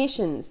have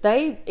missions.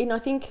 They in I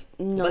think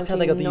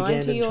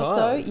 1990 or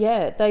so.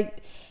 Yeah,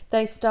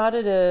 they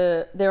started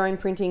their own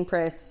printing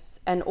press,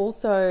 and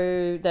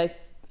also they've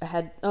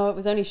had it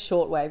was only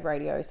shortwave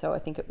radio, so I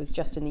think it was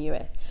just in the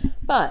US.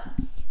 But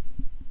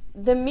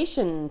the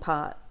mission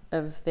part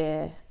of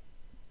their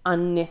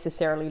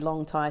unnecessarily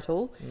long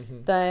title.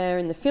 Mm-hmm. They're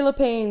in the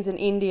Philippines and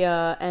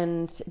India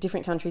and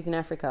different countries in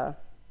Africa.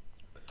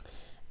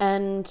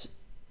 And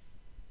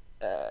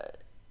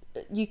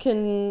you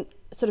can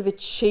sort of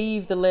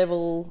achieve the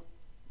level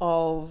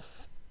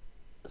of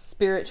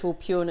spiritual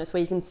pureness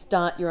where you can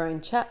start your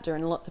own chapter,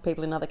 and lots of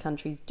people in other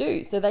countries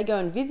do. So they go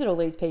and visit all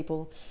these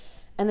people,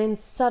 and then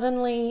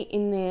suddenly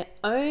in their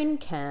own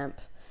camp,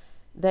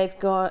 they've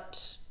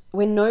got...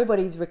 when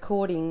nobody's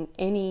recording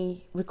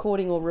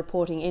or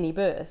reporting any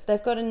births,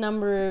 they've got a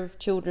number of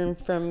children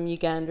from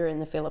Uganda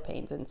and the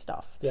Philippines and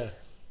stuff. Yeah.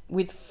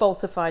 With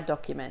falsified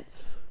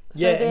documents. So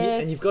yeah,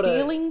 they're and you've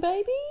stealing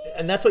babies?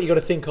 And that's what you've got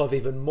to think of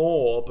even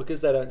more, because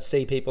they don't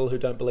see people who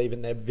don't believe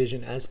in their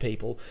vision as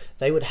people.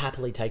 They would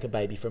happily take a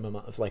baby from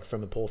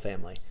a poor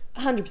family.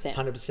 100%.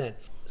 100%.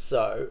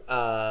 So,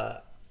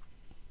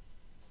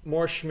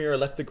 Maura Schmierer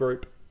left the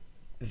group,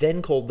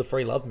 then called the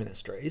Free Love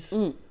Ministries.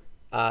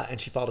 And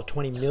she filed a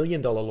 $20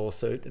 million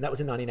lawsuit, and that was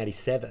in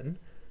 1987.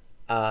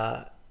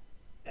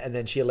 And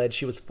then she alleged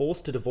she was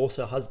forced to divorce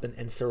her husband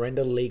and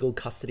surrender legal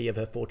custody of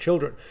her 4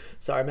 children.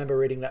 So I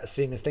remember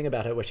seeing a thing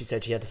about her where she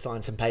said she had to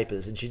sign some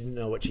papers and she didn't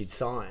know what she'd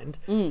signed.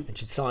 And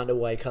she'd signed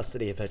away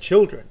custody of her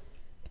children.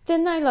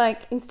 Then they,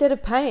 instead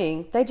of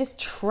paying, they just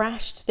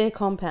trashed their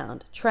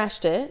compound,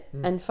 trashed it,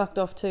 and fucked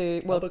off to,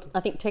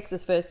 I think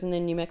Texas first and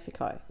then New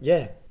Mexico.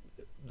 Yeah.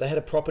 They had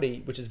a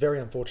property, which is very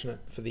unfortunate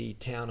for the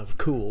town of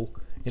Cool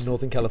in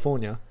Northern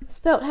California.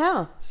 Spelt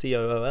how?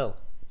 Cool.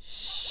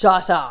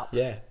 Shut up.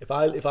 Yeah. If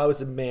I was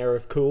the mayor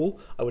of Cool,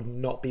 I would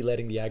not be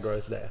letting the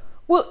agros there.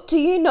 Well, do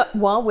you know,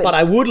 But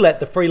I would let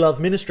the Free Love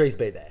Ministries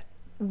be there.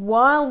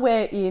 While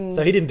we're in...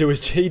 So he didn't do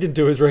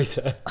his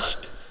research.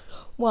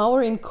 While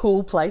we're in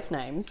cool place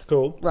names.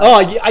 Cool. Right.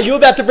 Oh, are you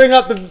about to bring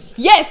up the...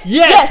 Yes!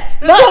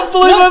 That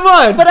blew my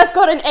mind. But I've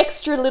got an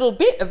extra little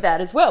bit of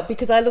that as well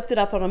because I looked it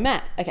up on a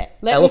map. Okay.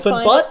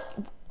 Elephant butt?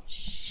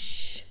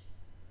 Shh.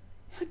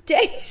 How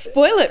dare you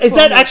spoil it Is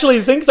that actually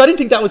the thing? Because I didn't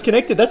think that was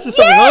connected. That's just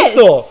something I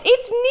saw.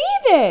 It's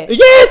near there.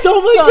 Yes!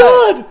 Oh my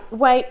God!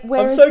 Wait,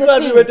 where is I'm so the glad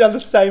thing? we went down the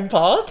same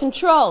path.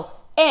 Control.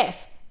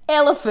 F.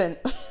 Elephant.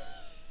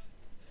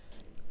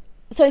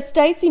 So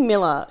Stacey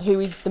Miller, who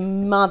is the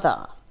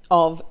mother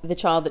of the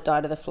child that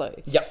died of the flu.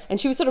 Yep. And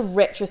she was sort of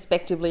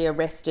retrospectively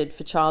arrested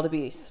for child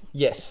abuse.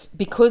 Yes.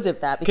 Because of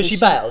that. Because she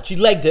bailed. She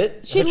legged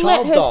it. She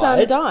let her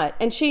son die.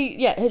 And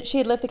she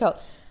had left the cult.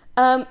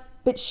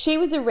 But she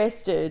was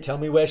arrested. Tell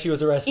me where she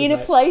was arrested, in a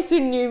place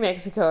in New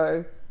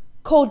Mexico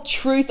called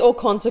Truth or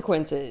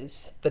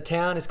Consequences. The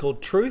town is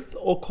called Truth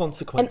or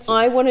Consequences. And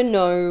I want to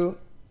know...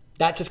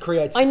 That just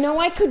creates... I know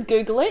I could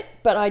Google it,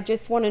 but I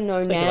just want to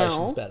know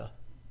Speculation's better.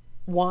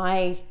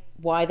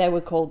 Why they were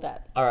called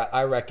that. All right,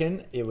 I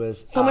reckon it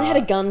was... Someone had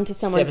a gun to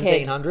someone's 1700s,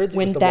 head. 1700s, it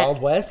was the Wild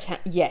West.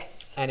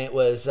 Yes. And it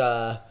was,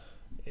 a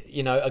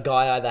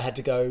guy either had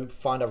to go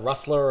find a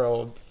rustler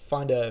or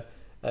find a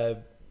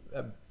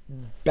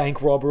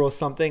bank robber or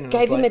something. And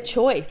gave him a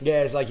choice.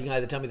 Yeah, it's like, you can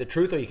either tell me the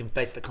truth or you can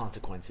face the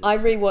consequences. I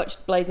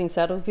rewatched Blazing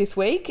Saddles this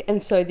week,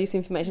 and so this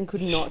information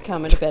could not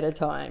come at a better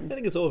time. I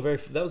think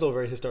that was all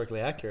very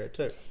historically accurate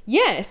too.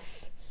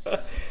 Yes.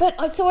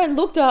 But so I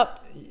looked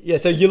up. Yeah,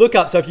 so you look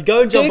up. So if you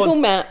go and jump Google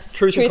on Maps,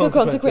 Truth or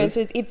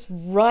Consequences, it's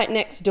right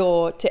next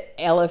door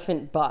to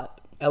Elephant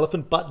Butt.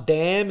 Elephant Butt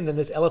Dam, and then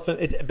there's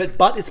Elephant. But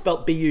Butt is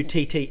spelled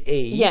Butte.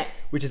 Yeah.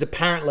 Which is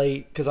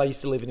apparently, because I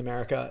used to live in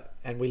America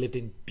and we lived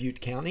in Butte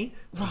County.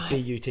 Right.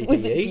 Butte.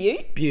 Was it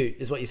Butte? Butte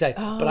is what you say.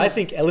 Oh. But I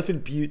think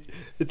Elephant Butte,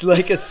 it's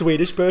like a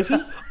Swedish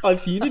person.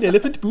 I've seen an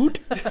elephant boot.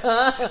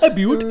 A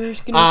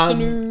butte.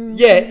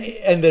 Yeah,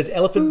 and there's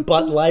Elephant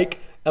Butt Lake,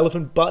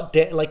 Elephant Butt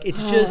Dam. Like,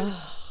 it's just...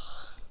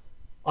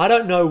 I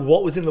don't know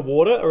what was in the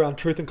water around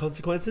Truth and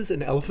Consequences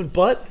and Elephant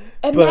Butt.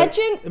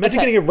 Imagine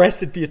getting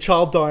arrested for your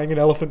child dying in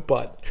Elephant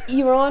Butt.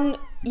 You're on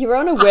a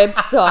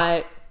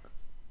website.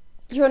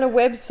 You're on a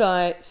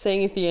website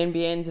seeing if the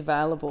NBN's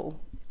available,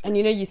 and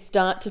you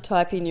start to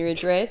type in your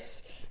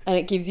address, and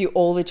it gives you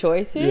all the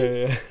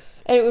choices. Yeah.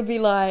 And it would be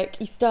like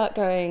you start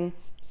going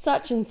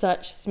such and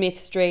such Smith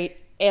Street,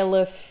 and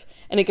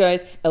it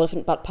goes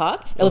Elephant Butt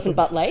Park, Elephant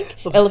Butt Lake,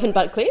 Elephant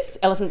Butt Cliffs,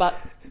 Elephant Butt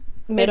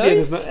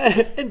Meadows.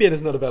 NBN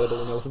is not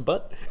available in Elephant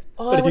Butt.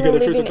 But if you go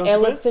to live in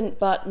Elephant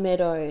Butt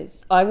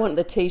Meadows. I want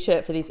the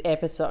T-shirt for this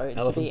episode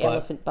to be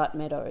Elephant Butt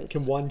Meadows.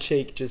 Can one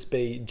cheek just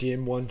be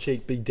Jim, one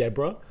cheek be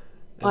Deborah?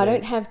 I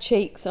don't have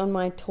cheeks on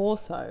my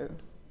torso.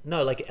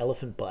 No, like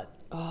elephant butt.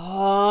 Oh.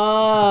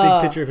 It's just a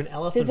big picture of an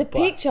elephant There's a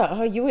butt. picture.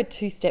 Oh, you were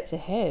 2 steps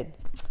ahead.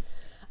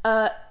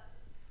 But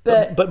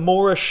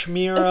Maura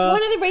Schmira... It's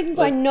one of the reasons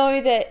I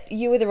know that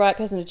you were the right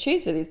person to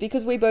choose for this,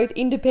 because we both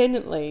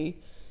independently...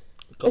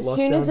 As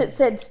soon as it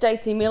said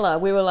Stacey Miller,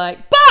 we were like,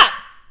 but!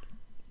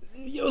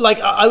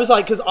 I was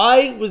like, because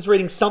I was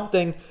reading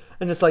something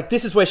and it's like,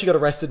 this is where she got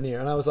arrested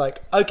near. And I was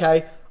like,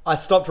 okay. I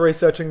stopped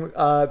researching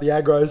the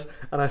agros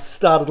and I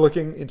started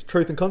looking into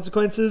Truth and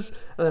Consequences.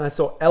 And then I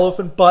saw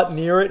Elephant Butt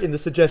near it in the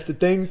suggested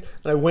things.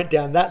 And I went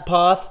down that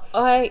path.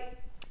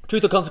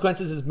 Truth or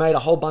Consequences has made a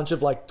whole bunch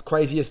of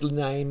craziest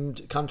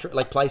named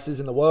places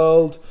in the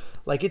world.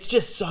 It's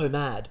just so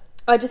mad.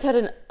 I just had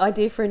an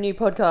idea for a new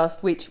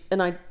podcast,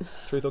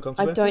 Truth or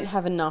Consequences? I don't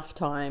have enough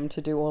time to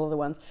do all of the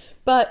ones,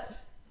 but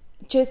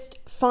just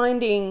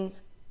finding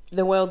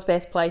the world's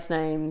best place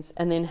names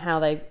and then how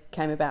they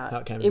came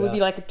about. It would be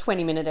like a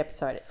 20-minute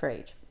episode for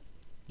each.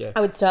 Yeah.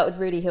 I would start with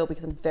Rooty Hill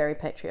because I'm very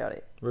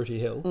patriotic. Rooty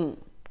Hill?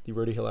 The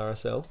Rooty Hill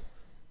RSL?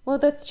 Well,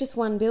 that's just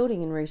one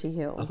building in Rooty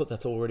Hill. I thought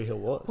that's all Rooty Hill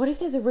was. What if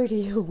there's a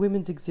Rooty Hill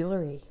Women's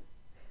Auxiliary?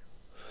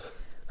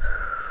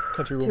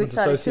 Country Women's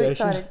Association.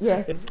 Too excited,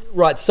 yeah.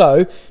 Right,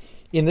 so...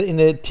 In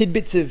the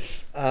tidbits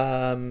of...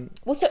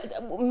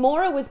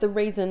 Maura was the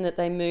reason that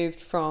they moved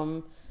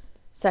from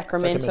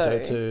Sacramento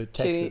to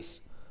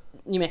Texas.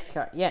 New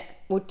Mexico, yeah.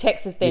 Well,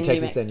 Texas, then New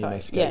Mexico. Then New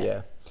Mexico,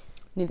 yeah.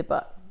 Near the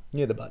butt.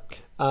 Near the butt.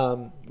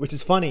 Which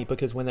is funny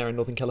because when they were in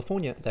Northern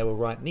California, they were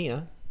right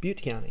near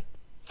Butte County.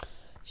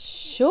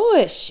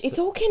 Shush. It's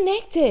all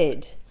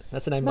connected.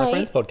 That's the name of my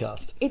friend's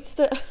podcast.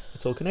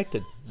 It's all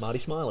connected. Marty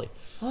Smiley.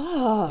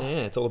 Oh.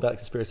 Yeah, it's all about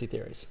conspiracy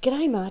theories.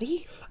 G'day,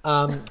 Marty.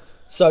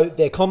 So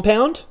their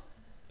compound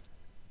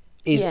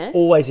is Yes.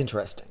 always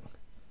interesting.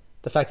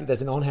 The fact that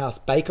there's an on-house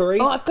bakery.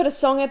 Oh, I've got a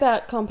song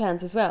about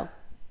compounds as well.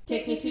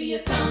 Take me to your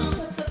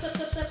compound.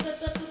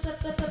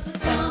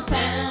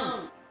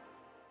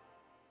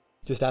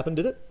 Just happened,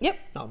 did it? Yep.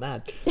 Oh,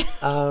 mad.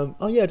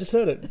 Oh, yeah, I just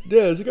heard it.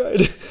 Yeah, it's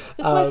great. It's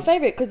my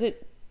favourite because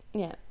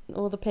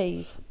all the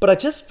peas. But I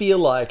just feel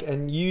like,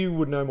 and you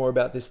would know more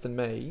about this than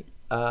me,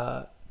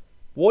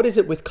 what is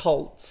it with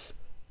cults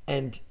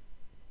and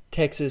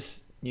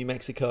Texas, New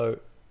Mexico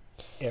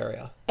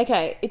area?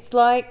 Okay, it's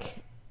like...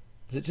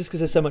 Is it just because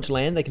there's so much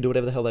land they can do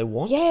whatever the hell they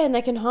want? Yeah, and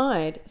they can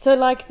hide. So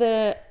like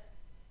the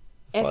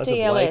Fires of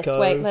FDLS,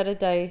 Waco.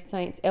 Latter-day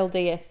Saints,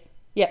 LDS.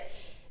 Yeah.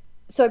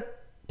 So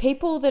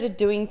people that are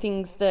doing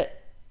things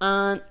that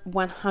aren't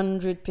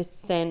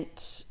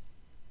 100%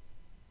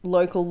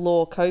 local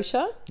law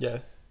kosher, Yeah.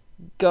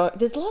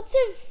 there's lots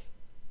of...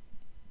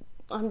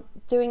 I'm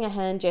doing a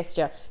hand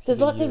gesture.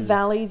 There's lots of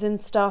valleys and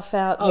stuff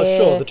out Oh,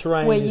 there. sure, the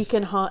terrain where is-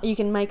 you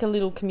can make a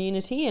little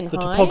community and The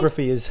hide.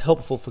 topography is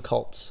helpful for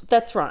cults.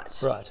 That's right.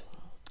 Right.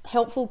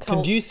 Helpful cult.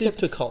 Conducive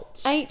to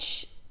cults.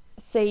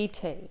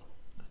 HCT.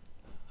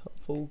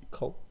 Helpful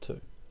cult to.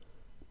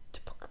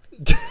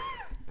 Topography.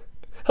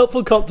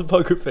 Helpful cult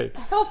topography.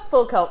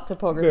 Helpful cult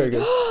topography. Very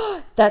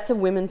good. That's a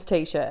women's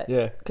t-shirt.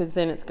 Yeah. Because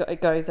then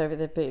it goes over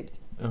the boobs.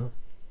 Uh-huh.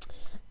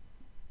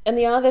 And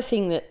the other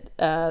thing that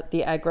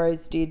the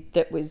agros did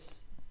that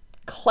was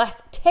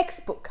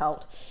textbook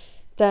cult,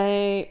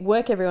 they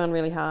work everyone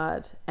really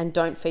hard and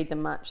don't feed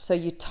them much. So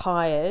you're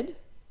tired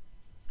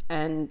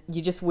and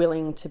you're just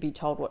willing to be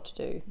told what to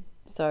do.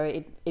 So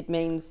it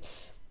means...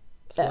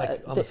 It's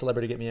like, I'm a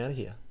celebrity, get me out of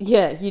here.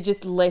 Yeah, you're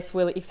just less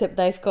willing, except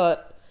they've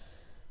got...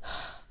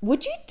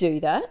 Would you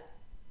do that?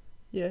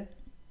 Yeah.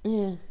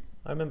 Yeah.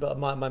 I remember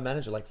my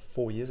manager like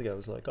 4 years ago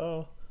was like,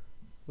 oh,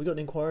 we got an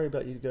inquiry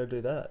about you to go do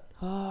that.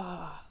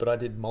 Oh. But I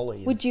did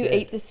Molly Would you instead.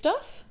 eat the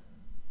stuff?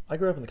 I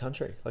grew up in the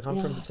country. Like, I'm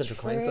from Central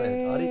true.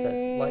 Queensland. I'd eat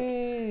that. Like,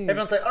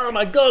 everyone's like, oh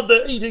my God,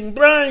 they're eating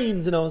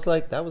brains. And I was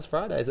like, that was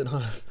Fridays at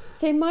home.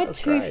 See, my was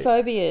two great.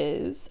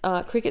 phobias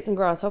are crickets and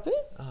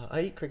grasshoppers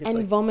I eat crickets. and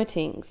Like,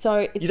 vomiting. So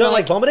it's You don't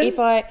like vomiting? If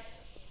I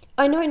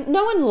know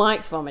no one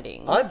likes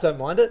vomiting. I don't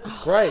mind it. It's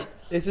great.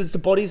 It's just the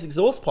body's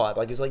exhaust pipe.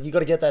 Like, it's like, you got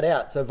to get that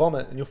out. So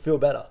vomit and you'll feel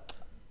better.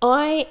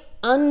 I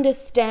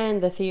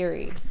understand the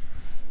theory.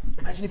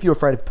 Imagine if you're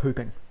afraid of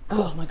pooping.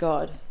 Oh my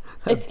God.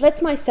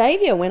 That's my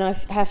saviour when I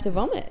have to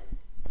vomit.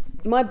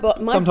 My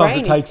Sometimes brain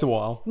it takes is, a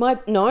while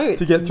no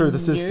to get through the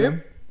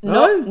system.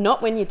 Nope.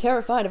 Not when you're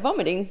terrified of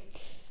vomiting.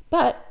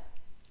 But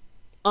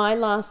I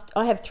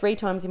have 3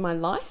 times in my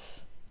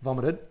life.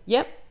 Vomited.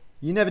 Yep.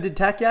 You never did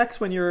tack yaks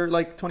when you were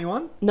like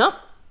 21? Nope.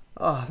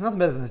 Oh, there's nothing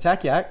better than a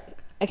tack yak.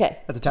 Okay.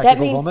 That's a tactical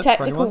that means vomit for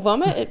tactical anyone.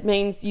 vomit. It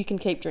means you can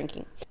keep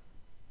drinking.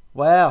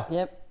 Wow.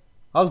 Yep.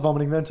 I was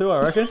vomiting then too,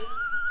 I reckon.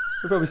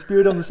 We probably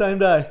spewed on the same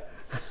day.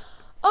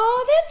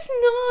 Oh, that's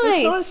nice.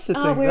 It's nice to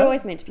think we're that.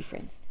 always meant to be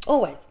friends.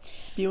 Always.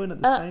 Spewing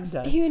at the same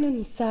day. Spewing on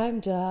the same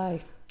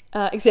day.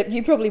 Except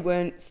you probably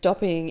weren't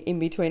stopping in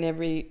between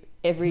every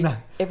sort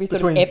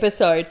between- of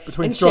episode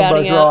Between and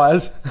Strongbow shouting out,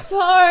 dries.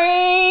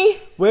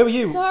 sorry. Where were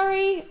you?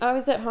 Sorry. I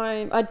was at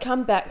home. I'd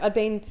come back. I'd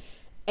been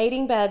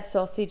eating bad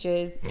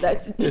sausages.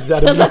 That Is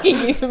that sounds a- like a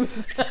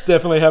euphemism.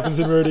 Definitely happens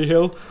in Rudy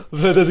Hill.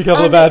 There's a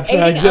couple of bad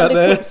snags out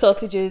there. Undercooked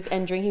sausages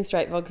and drinking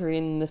straight vodka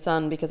in the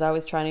sun because I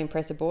was trying to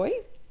impress a boy.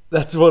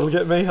 That's what'll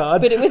get me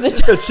hard. But it was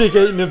a chick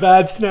eating a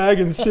bad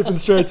snag and sipping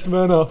straight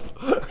Smirnoff.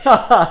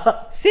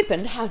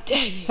 Sipping, how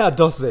dare you? How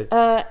doth thee?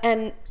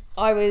 And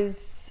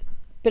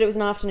but it was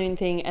an afternoon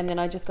thing, and then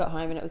I just got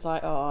home and it was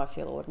like, oh, I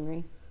feel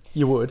ordinary.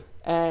 You would.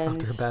 And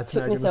After a bad took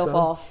snag in the myself sun.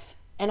 off.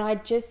 And I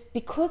just,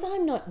 because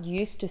I'm not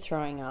used to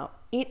throwing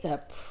up, it's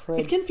a production.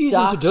 It's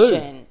confusing to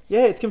do.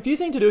 Yeah, it's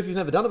confusing to do if you've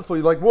never done it before.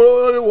 You're like,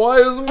 why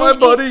isn't my And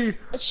body?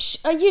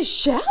 You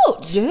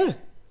shout. Yeah.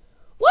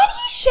 Why do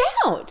you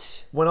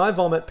shout? When I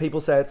vomit,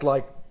 people say it's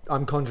like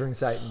I'm conjuring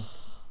Satan.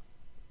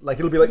 Like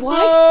it'll be like, Why?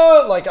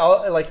 "Whoa!" like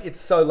it's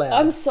so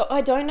loud.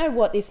 I don't know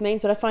what this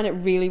means, but I find it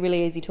really,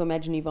 really easy to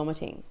imagine you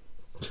vomiting.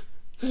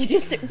 You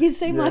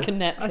seem like a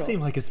natural. I seem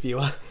like a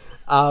spewer.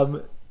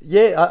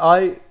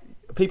 I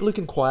people who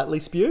can quietly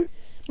spew.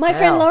 My How?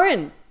 friend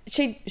Lauren,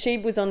 she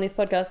was on this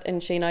podcast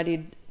and she and I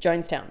did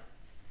Jonestown.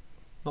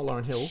 Not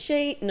Lauren Hill.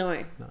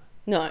 No.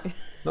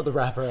 Not the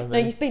rapper. I mean. No,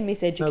 you've been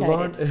miseducated. No,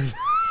 Lauren.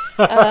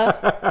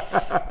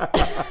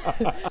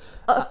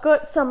 I've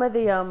got some of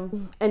the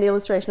an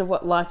illustration of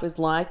what life was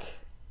like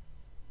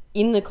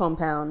in the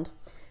compound,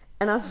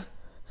 and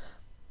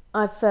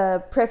I've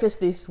prefaced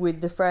this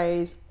with the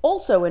phrase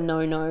 "also a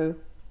no-no,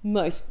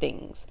 most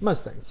things."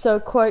 Most things. So, a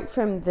quote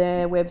from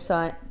their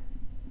website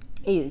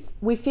is: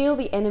 "We feel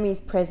the enemy's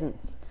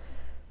presence,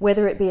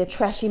 whether it be a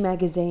trashy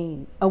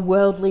magazine, a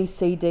worldly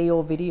CD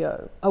or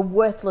video, a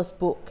worthless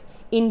book,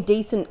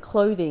 indecent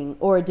clothing,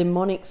 or a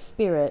demonic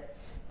spirit.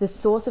 The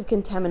source of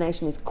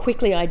contamination is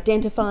quickly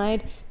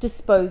identified,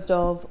 disposed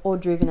of, or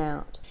driven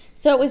out."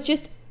 So it was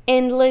just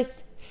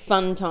endless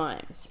fun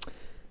times.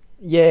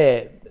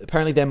 Yeah,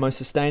 apparently their most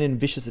sustained and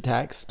vicious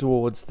attacks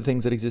towards the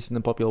things that exist in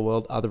the popular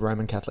world are the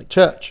Roman Catholic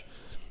Church.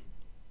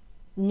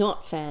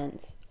 Not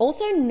fans.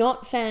 Also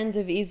not fans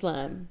of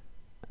Islam.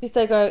 Because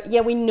they go,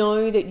 yeah, we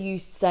know that you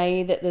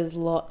say that there's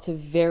lots of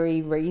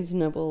very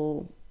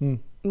reasonable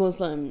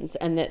Muslims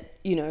and that,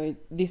 you know,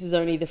 this is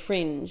only the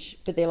fringe.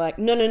 But they're like,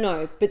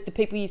 no. But the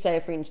people you say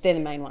are fringe, they're the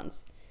main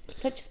ones.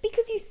 So just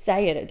because you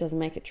say it, it doesn't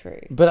make it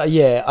true. But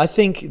yeah, I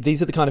think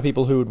these are the kind of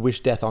people who would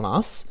wish death on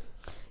us.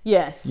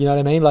 Yes. You know what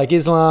I mean? Like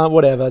Islam,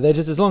 whatever. They're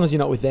just, as long as you're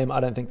not with them, I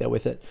don't think they're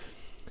with it.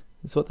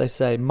 That's what they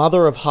say.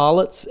 Mother of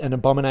harlots and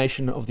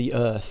abomination of the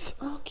earth.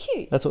 Oh,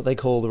 cute. That's what they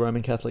call the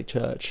Roman Catholic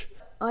Church.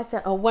 I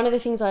found one of the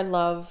things I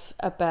love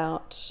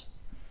about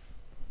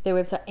their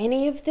website,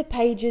 any of the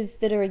pages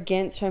that are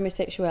against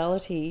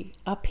homosexuality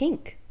are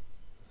pink.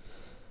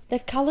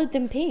 They've coloured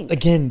them pink.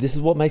 Again, this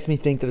is what makes me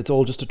think that it's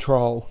all just a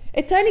troll.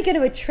 It's only going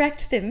to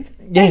attract them.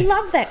 Yeah. They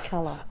love that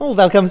colour. Oh,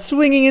 they'll come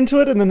swinging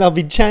into it and then they'll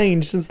be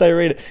changed since they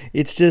read it.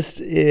 It's just,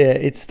 yeah,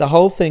 it's the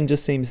whole thing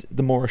just seems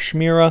the more a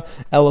schmearer,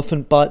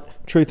 elephant butt,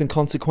 truth and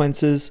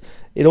consequences.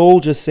 It all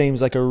just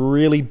seems like a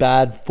really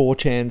bad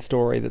 4chan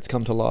story that's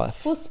come to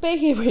life. Well,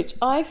 speaking of which,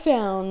 I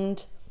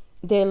found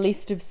their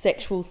list of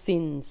sexual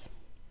sins.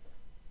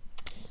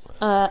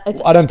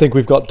 I don't think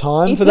we've got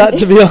time for that,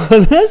 to be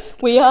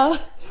honest. We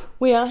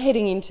are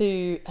heading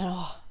into,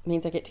 it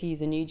means I get to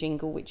use a new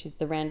jingle, which is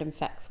the random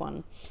facts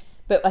one.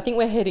 But I think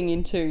we're heading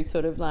into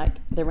sort of like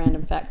the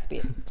random facts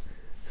bit.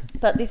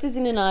 But this is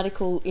in an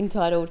article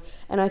entitled,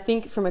 and I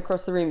think from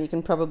across the room you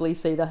can probably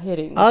see the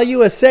heading. Are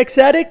you a sex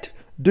addict?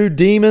 Do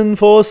demon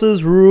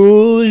forces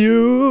rule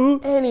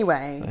you?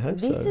 Anyway,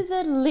 this is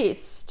a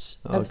list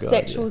of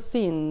sexual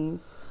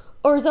sins,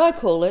 or as I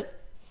call it,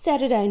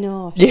 Saturday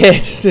night. Yeah,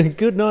 just a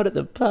good night at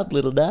the pub,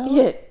 little darling.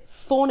 Yeah,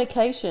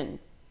 fornication.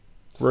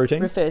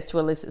 Rooting. Refers to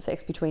illicit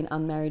sex between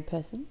unmarried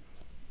persons.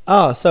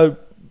 Ah, so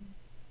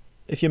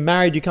if you're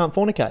married, you can't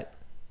fornicate?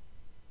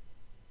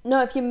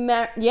 No, if you're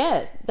married,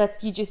 yeah,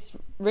 that's you just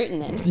rooting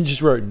then. You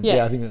just rooting.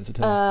 Yeah, I think that's a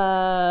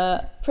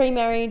term.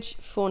 Pre-marriage,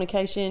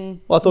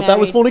 fornication. Well, I thought that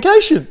was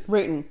fornication.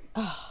 Rooting.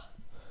 Oh,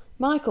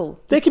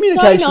 Michael, Their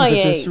communications so are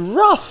just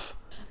rough.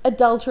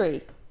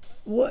 Adultery.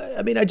 What,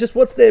 I mean,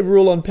 what's their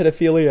rule on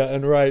pedophilia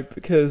and rape?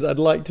 Because I'd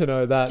like to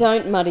know that.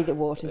 Don't muddy the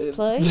waters,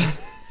 please.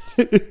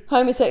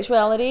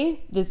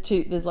 Homosexuality,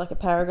 there's like a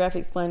paragraph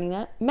explaining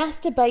that.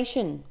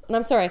 Masturbation, and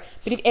I'm sorry,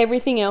 but if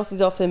everything else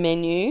is off the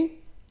menu,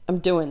 I'm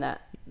doing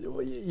that.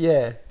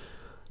 Yeah.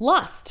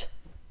 Lust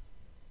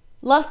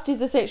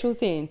is a sexual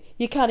sin.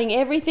 You're cutting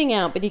everything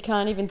out, but you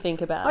can't even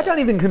think about it. I can't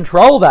even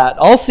control that.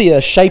 I'll see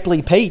a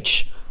shapely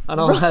peach and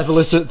I'll have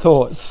illicit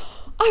thoughts.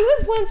 I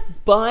was once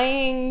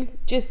buying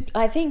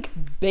I think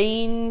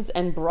beans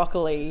and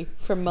broccoli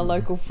from my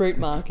local fruit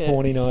market.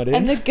 Horny night in.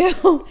 And the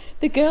girl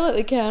at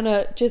the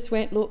counter just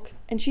went, look,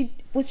 and she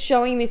was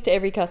showing this to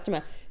every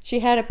customer.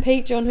 She had a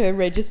peach on her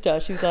register.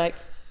 She was like,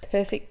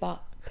 perfect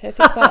butt.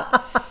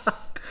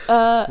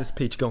 This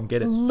peach gone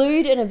get it.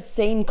 Lewd and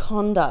obscene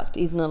conduct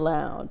isn't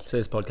allowed. So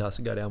this podcast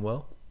would go down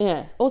well.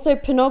 Yeah. Also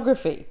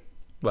pornography.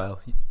 Well,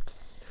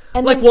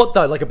 and like then, what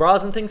though? Like a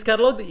bras and things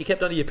catalogue that you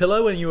kept under your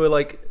pillow when you were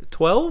like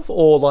 12,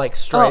 or like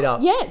straight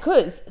up? Yeah,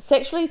 because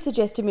sexually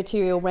suggestive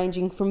material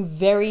ranging from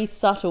very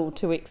subtle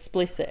to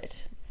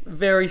explicit.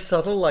 Very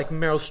subtle, like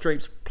Meryl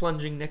Streep's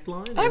plunging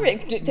neckline.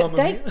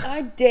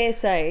 I dare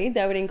say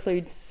they would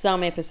include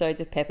some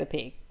episodes of Peppa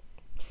Pig.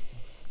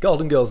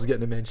 Golden Girls is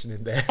getting a mention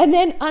in there. And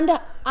then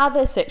under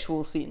other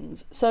sexual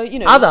sins, so you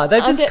know,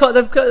 they've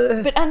got.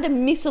 But under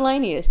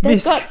miscellaneous,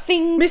 they've got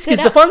things. Misc is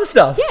the fun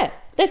stuff. Yeah,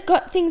 they've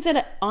got things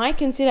that I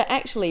consider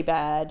actually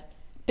bad,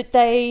 but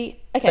they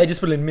just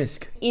put it in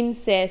misc.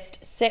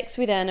 Incest, sex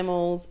with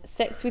animals,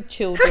 sex with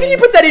children. How can you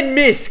put that in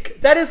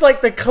misc? That is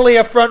like the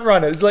clear front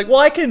runners. Like,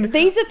 why can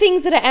these are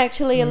things that are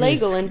actually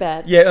illegal and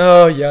bad? Yeah.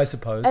 Oh, yeah. I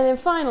suppose. And then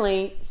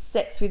finally,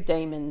 sex with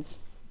demons.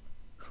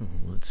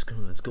 It's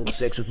called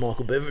sex with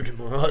Michael Beveridge, am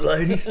I right,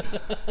 ladies?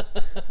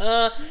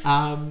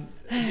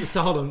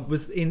 So hold on,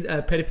 was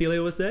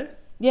pedophilia was there?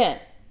 Yeah.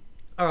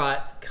 All right,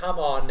 come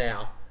on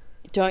now.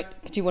 Do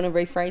you want to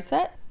rephrase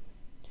that?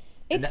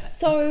 I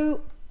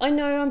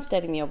know I'm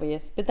stating the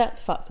obvious, but that's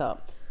fucked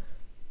up.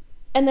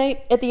 And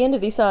at the end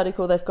of this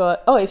article, they've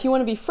got, if you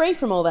want to be free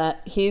from all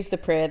that, here's the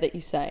prayer that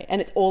you say,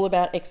 and it's all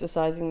about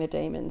exercising the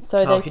demons.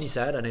 So can you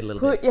say it? I need a little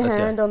bit. Put your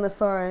hand on the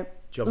forehead.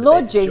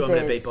 Lord Jesus. Do you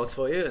want me to beatbox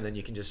for you, and then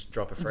you can just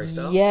drop a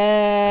freestyle?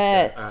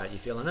 Yes. All right, you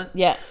feeling it?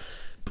 Yeah.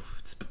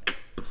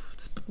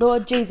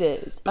 Lord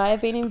Jesus, I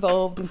have been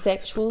involved in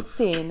sexual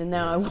sin, and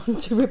now I want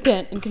to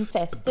repent and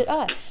confess that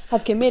I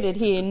have committed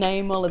here.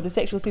 Name all of the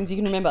sexual sins you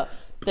can remember.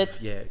 That's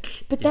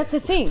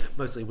the thing.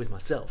 Mostly with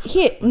myself.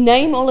 Here,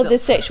 name all of the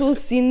sexual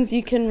sins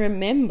you can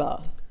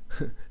remember.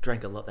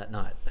 Drank a lot that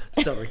night.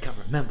 Sorry, can't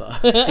remember.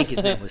 Think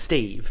his name was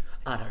Steve.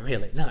 I don't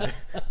really know.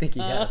 Think he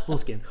had a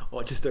foreskin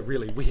or just a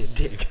really weird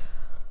dick.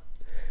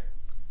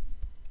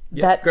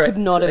 That could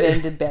not have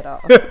ended better.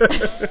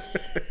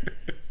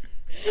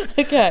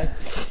 Okay.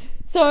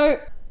 So,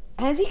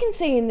 as you can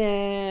see in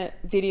their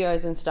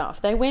videos and stuff,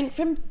 they went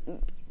from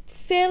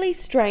fairly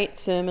straight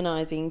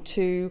sermonizing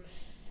to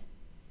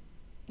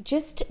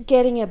just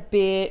getting a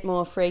bit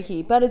more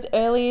freaky. But as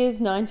early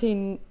as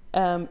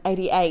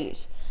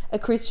 1988, a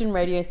Christian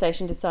radio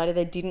station decided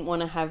they didn't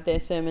want to have their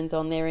sermons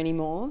on there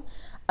anymore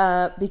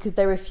because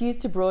they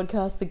refused to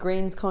broadcast the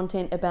Greens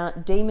content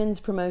about demons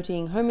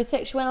promoting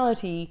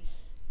homosexuality,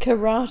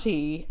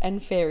 karate,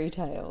 and fairy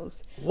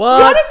tales.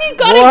 What have you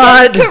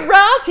got against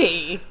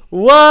karate?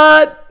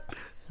 What?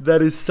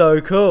 That is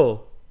so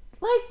cool.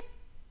 Like,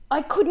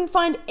 I couldn't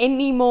find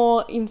any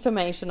more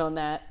information on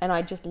that, and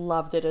I just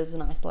loved it as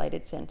an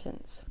isolated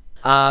sentence.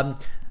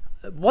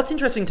 What's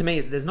interesting to me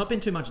is there's not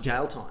been too much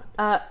jail time.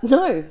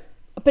 No,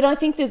 but I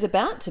think there's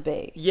about to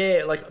be.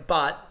 Yeah,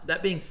 but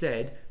that being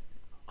said,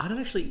 I don't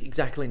actually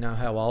exactly know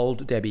how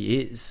old Debbie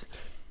is.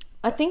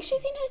 I think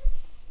she's in her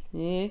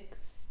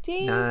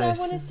 60s, Nice. I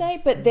want to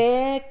say, but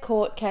their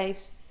court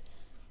case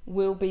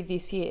will be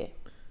this year.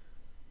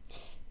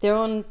 They're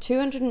on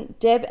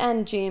Deb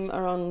and Jim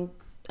are on,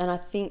 and I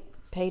think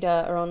Peter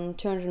are on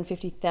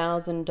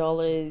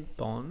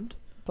 $250,000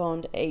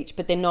 bond each,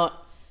 but they won't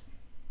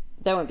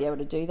be able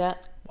to do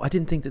that. I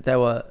didn't think that they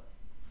were...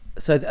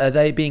 So are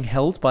they being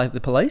held by the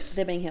police?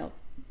 They're being held.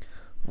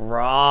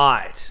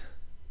 Right.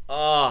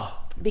 Oh.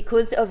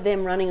 Because of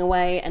them running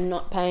away and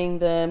not paying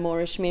the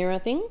Moorish Mirror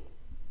thing,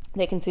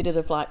 they're considered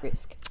a flight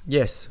risk.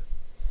 Yes.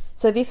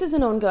 So this is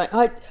an ongoing...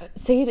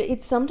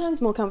 it's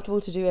sometimes more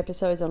comfortable to do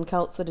episodes on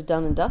cults that are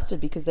done and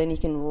dusted because then you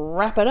can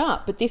wrap it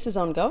up, but this is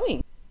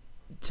ongoing.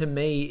 To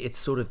me, it's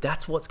sort of...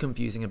 That's what's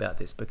confusing about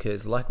this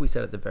because, like we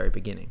said at the very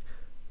beginning,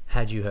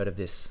 had you heard of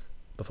this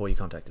before you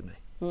contacted me?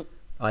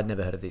 I'd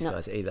never heard of these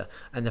guys either.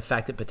 And the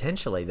fact that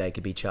potentially they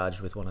could be charged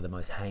with one of the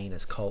most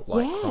heinous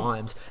cult-like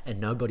crimes and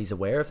nobody's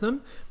aware of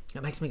them,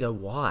 it makes me go,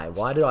 why?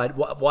 Why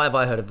have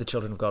I heard of the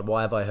Children of God?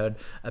 Why have I heard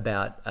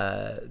about,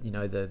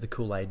 the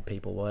Kool-Aid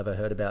people? Why have I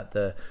heard about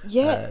the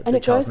and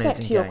it Charles goes back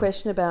Manson to your gang?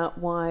 question about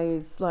why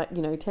is,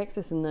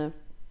 Texas and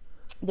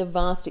the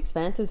vast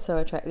expanses so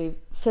attractive.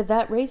 For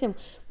that reason,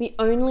 we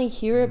only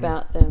hear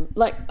about them.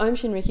 Like Aum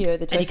Shinrikyo,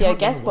 the Tokyo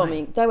gas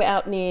bombing, they were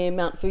out near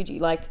Mount Fuji,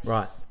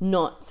 right.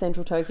 Not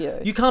central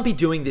Tokyo. You can't be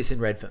doing this in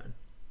Redfern.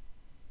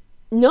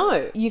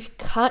 No, you've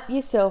cut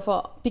yourself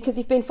off because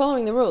you've been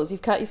following the rules.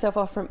 You've cut yourself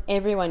off from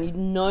everyone. You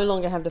no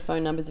longer have the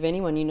phone numbers of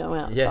anyone you know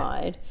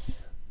outside.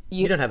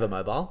 You don't have a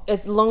mobile.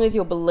 As long as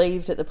you're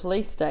believed at the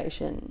police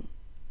station.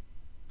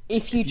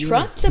 If you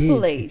trust the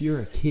police. If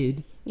you're a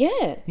kid...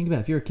 Yeah. Think about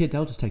it. If you're a kid,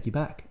 they'll just take you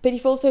back. But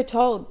you've also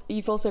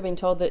been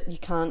told that you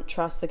can't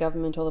trust the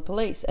government or the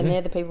police, and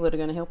they're the people that are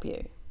going to help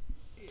you.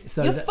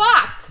 So You're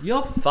fucked.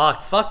 You're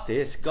fucked. Fuck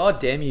this. God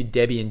damn you,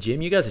 Debbie and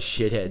Jim. You guys are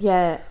shitheads.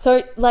 Yeah.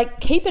 So,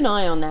 keep an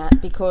eye on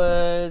that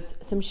because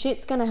some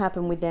shit's going to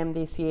happen with them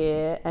this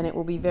year, and it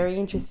will be very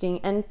interesting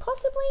and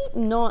possibly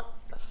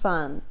not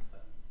fun.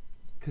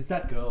 Because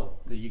that girl,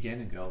 the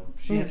Ugandan girl,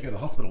 she had to go to the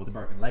hospital with a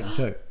broken leg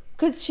too.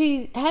 Because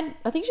she had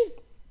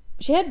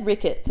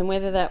rickets, and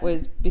whether that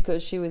was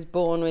because she was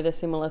born with a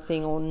similar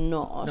thing or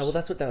not. No, well,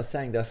 that's what they were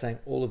saying. They were saying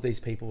all of these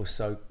people were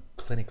so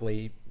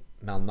clinically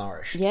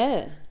malnourished.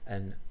 Yeah.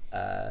 And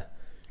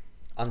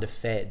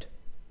underfed.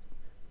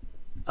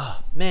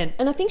 Oh, man.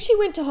 And I think she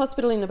went to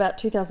hospital in about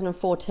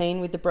 2014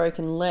 with the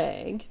broken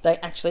leg. They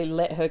actually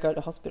let her go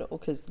to hospital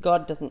because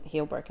God doesn't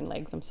heal broken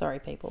legs. I'm sorry,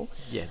 people.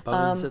 Yeah,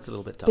 but it's a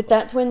little bit tougher. But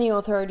that's when the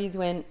authorities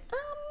went,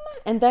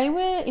 and they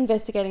were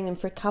investigating them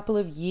for a couple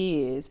of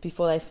years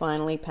before they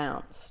finally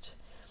pounced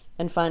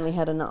and finally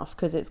had enough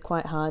because it's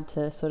quite hard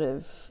to sort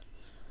of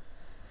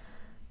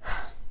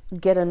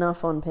get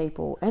enough on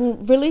people.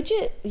 And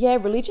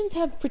religions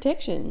have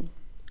protection.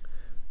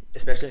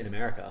 Especially in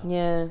America.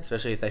 Yeah.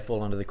 Especially if they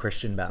fall under the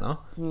Christian banner.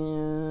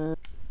 Yeah.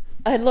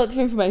 I had lots of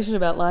information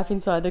about life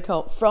inside the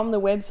cult from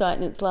the website,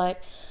 and it's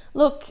like,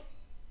 look,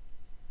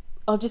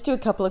 I'll just do a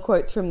couple of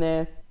quotes from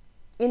there.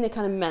 In the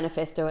kind of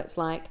manifesto, it's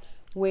like,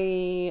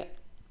 we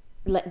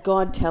let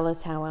God tell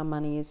us how our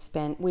money is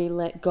spent. We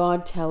let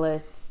God tell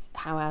us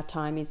how our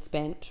time is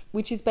spent,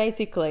 which is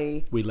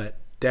basically... We let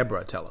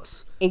Deborah tell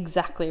us.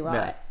 Exactly right.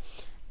 Yeah.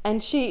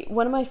 And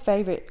one of my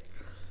favourite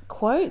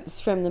quotes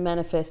from the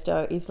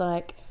manifesto is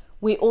like,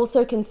 we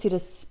also consider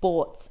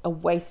sports a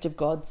waste of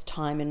God's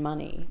time and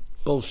money.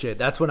 Bullshit.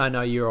 That's when I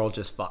know you're all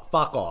just fuck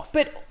off.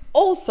 But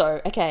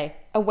also, okay,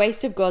 a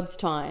waste of God's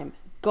time.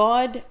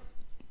 God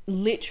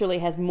literally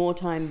has more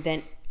time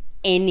than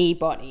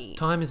anybody.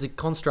 Time is a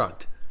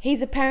construct.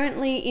 He's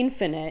apparently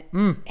infinite.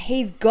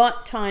 He's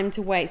got time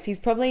to waste. He's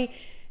probably...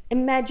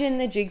 Imagine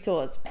the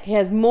jigsaws. He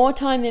has more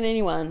time than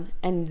anyone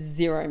and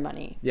zero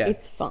money. Yeah.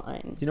 It's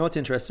fine. You know what's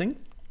interesting?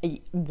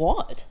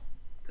 What?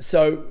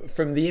 So,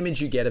 from the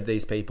image you get of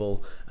these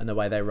people and the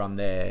way they run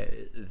their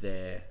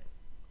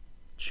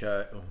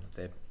church, or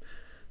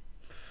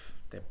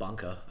their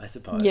bunker, I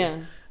suppose,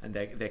 and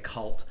their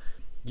cult,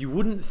 you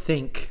wouldn't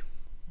think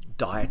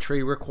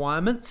dietary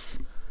requirements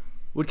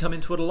would come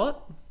into it a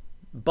lot,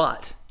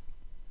 but...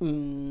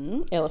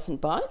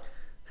 Elephant butt?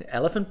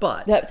 Elephant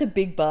butt. That's a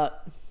big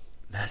butt.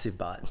 Massive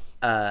butt.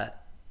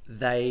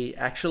 They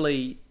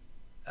actually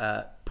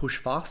push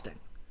fasting.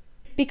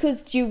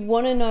 Because do you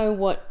want to know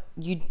what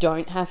you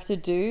don't have to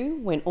do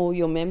when all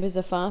your members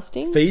are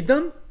fasting? Feed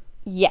them?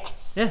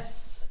 Yes.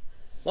 Yes.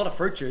 A lot of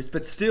fruit juice,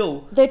 but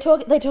still... They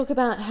talk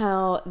about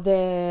how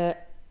they're...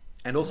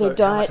 And also,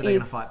 Their how much diet are they going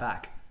is- to fight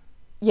back?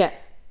 Yeah.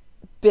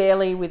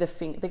 Barely with a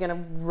finger. They're going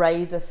to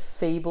raise a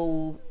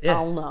feeble Yeah.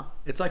 ulnar.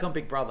 It's like on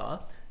Big Brother,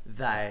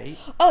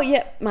 Oh,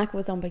 yeah. Michael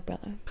was on Big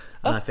Brother.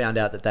 I found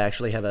out that they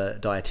actually have a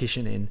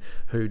dietitian in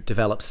who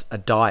develops a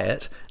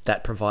diet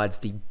that provides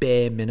the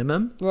bare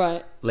minimum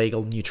Right.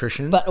 legal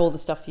nutrition. But all the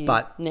stuff you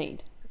But-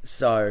 need.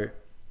 So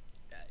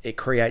it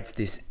creates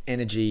this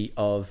energy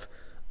of,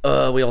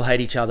 we all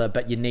hate each other,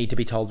 but you need to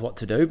be told what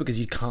to do because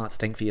you can't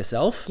think for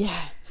yourself. Yeah.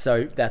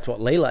 So that's what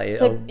Leela is.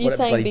 So or you're what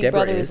saying bloody Big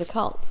Deborah Brother is a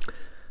cult?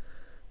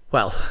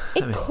 Well,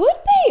 It could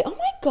be. Oh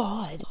my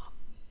God.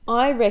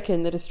 I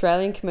reckon that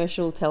Australian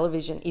commercial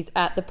television is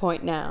at the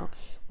point now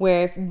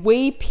where if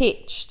we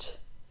pitched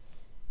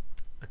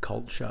a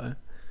cult show.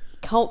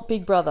 Cult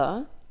Big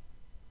Brother,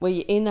 where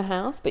you're in the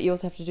house, but you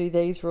also have to do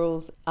these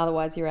rules,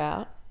 otherwise you're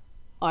out,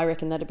 I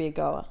reckon that'd be a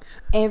goer.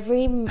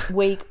 Every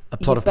week, A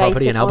plot you of property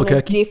base in it on a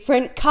Albuquerque?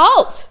 different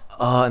cult.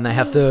 Oh, and they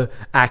have to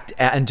act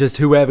out, and just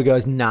whoever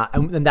goes, nah.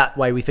 And that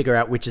way we figure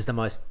out which is the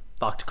most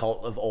fucked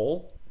cult of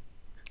all.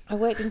 I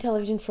worked in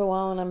television for a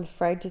while, and I'm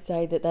afraid to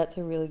say that that's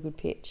a really good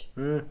pitch.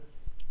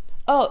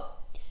 Oh,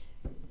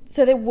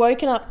 so they're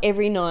woken up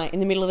every night in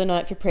the middle of the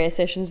night for prayer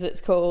sessions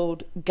that's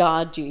called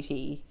guard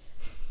duty,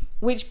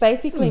 which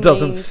basically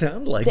Doesn't means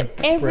sound like that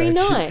every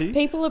prayer night duty.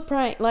 people are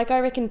praying. Like, I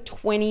reckon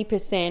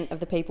 20%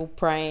 of the people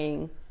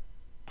praying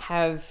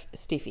have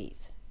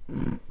stiffies.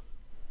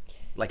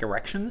 Like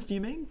erections, do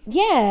you mean?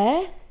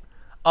 Yeah.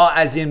 Oh,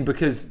 as in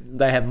because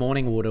they have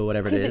morning wood or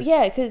whatever it is.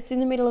 Yeah, because in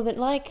the middle of the...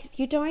 Like,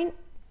 you don't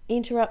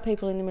interrupt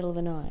people in the middle of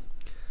the night.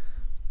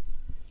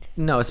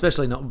 No,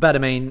 especially not. But I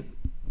mean,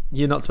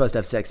 you're not supposed to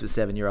have sex with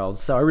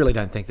 7-year-olds, so I really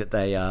don't think that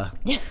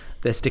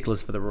they're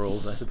sticklers for the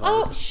rules, I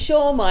suppose. Oh,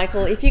 sure,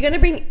 Michael. If you're going to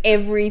bring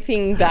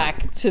everything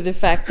back to the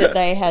fact that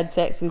they had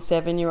sex with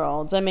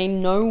 7-year-olds, I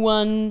mean, no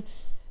one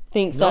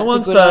thinks No that's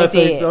one's a good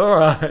idea. All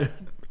right.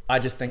 I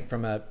just think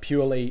from a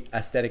purely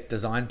aesthetic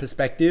design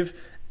perspective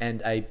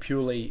and a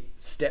purely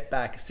step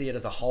back, see it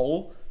as a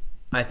whole,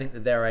 I think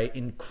that they're a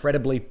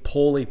incredibly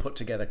poorly put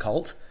together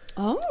cult.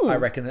 Oh. I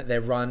reckon that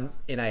they're run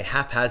in a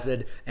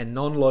haphazard and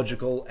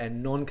non-logical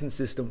and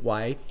non-consistent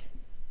way,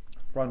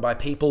 run by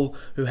people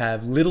who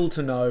have little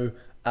to no,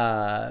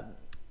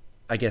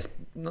 I guess,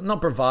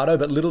 not bravado,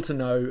 but little to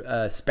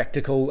no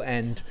spectacle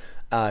and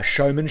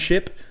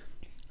showmanship.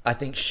 I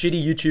think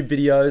shitty YouTube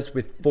videos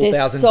with 4,000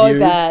 They're so views.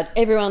 bad.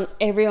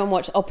 Everyone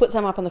watch. I'll put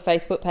some up on the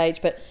Facebook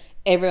page, but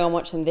everyone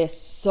watch them. They're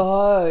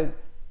so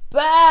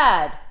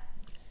bad.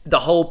 The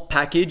whole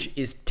package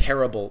is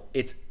terrible.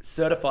 It's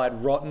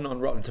certified rotten on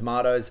Rotten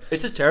Tomatoes.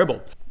 It's just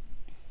terrible.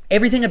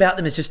 Everything about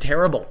them is just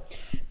terrible.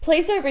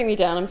 Please don't bring me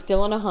down. I'm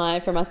still on a high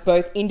from us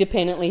both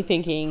independently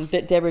thinking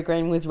that Deborah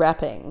Green was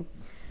rapping.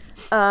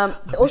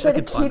 Also, I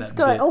the could find kids that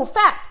go... bit. Oh,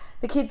 fact!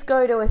 The kids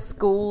go to a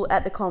school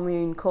at the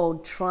commune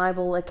called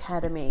Tribal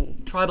Academy.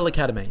 Tribal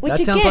Academy. Which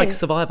That sounds again- like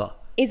Survivor.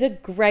 Is a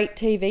great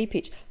TV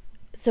pitch.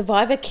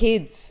 Survivor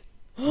Kids.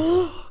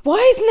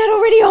 Why isn't that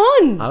already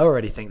on? I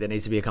already think there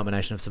needs to be a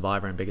combination of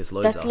Survivor and Biggest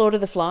Loser. That's Lord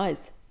of the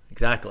Flies.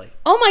 Exactly.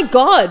 Oh my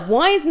God,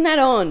 why isn't that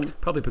on?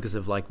 Probably because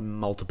of like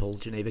multiple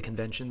Geneva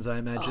conventions, I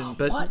imagine.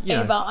 But you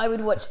Whatever, know. I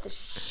would watch the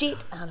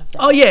shit out of that.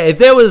 Oh yeah, if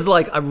there was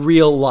like a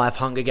real life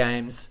Hunger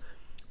Games,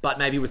 but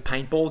maybe with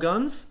paintball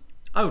guns,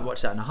 I would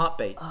watch that in a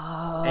heartbeat.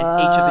 And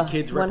each of the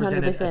kids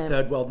represented 100%. a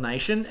third world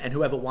nation, and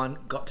whoever won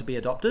got to be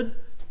adopted.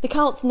 The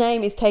cult's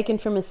name is taken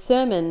from a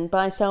sermon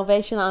by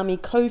Salvation Army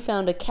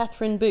co-founder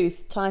Catherine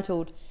Booth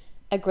titled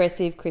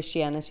Aggressive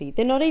Christianity.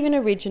 They're not even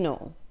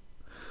original.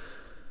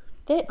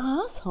 They're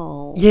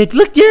assholes. Yeah,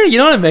 look, yeah, you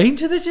know what I mean?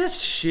 They're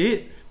just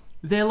shit.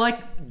 They're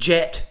like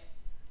Jet.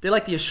 They're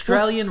like the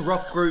Australian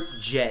rock group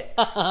Jet.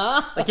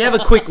 Like, you have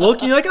a quick look,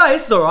 and you're like, oh,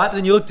 this is all right. But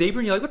then you look deeper,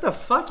 and you're like, what the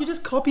fuck? You're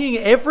just copying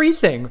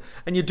everything.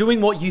 And you're doing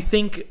what you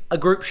think a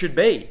group should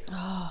be.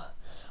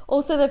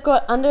 Also, they've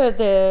got under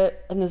the,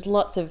 and there's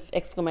lots of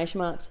exclamation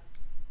marks,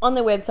 on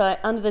their website,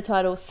 under the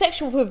title,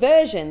 Sexual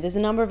Perversion, there's a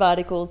number of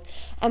articles,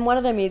 and one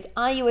of them is,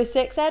 Are you a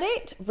sex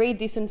addict? Read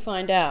this and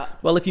find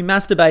out. Well, if you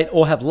masturbate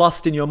or have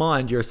lust in your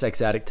mind, you're a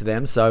sex addict to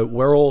them, so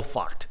we're all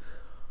fucked.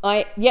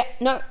 I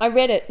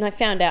read it and I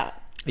found out.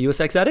 Are you a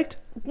sex addict?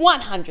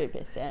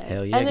 100%.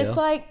 Hell yeah, And it's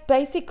girl. like,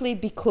 basically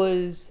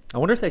because I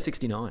wonder if they're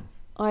 69.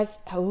 You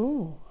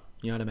know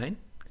You know what I mean?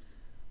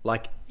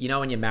 Like, you know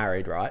when you're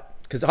married, right?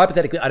 Because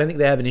hypothetically, I don't think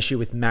they have an issue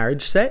with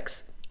marriage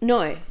sex.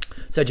 No.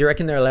 So do you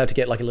reckon they're allowed to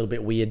get like a little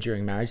bit weird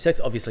during marriage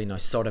sex? Obviously no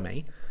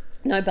sodomy.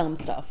 No bum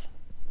stuff.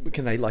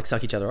 Can they like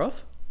suck each other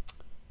off?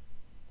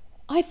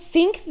 I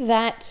think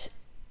that...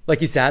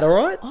 Like, is that all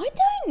right? I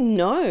don't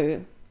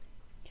know.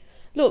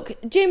 Look,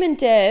 Jim and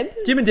Deb,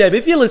 Jim and Deb,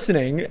 if you're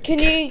listening, can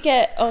you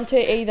get onto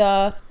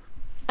either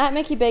at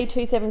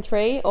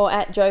MickeyB273 or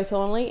at Joe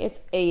Thornley?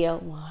 It's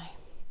ELY.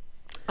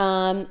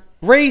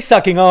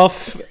 re-sucking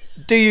off,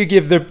 do you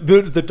give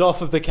the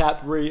doff of the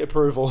cap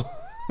re-approval?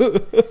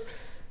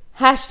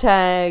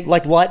 Hashtag...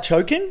 Like light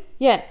choking?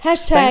 Yeah,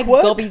 hashtag Spank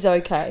work? Gobby's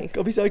okay.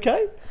 Gobby's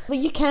okay? Well,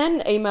 you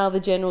can email the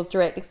generals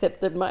direct,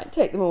 except that it might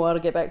take them a while to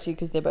get back to you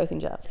because they're both in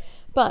jail.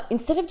 But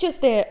instead of just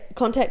their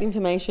contact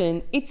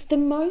information, it's the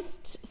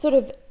most sort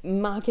of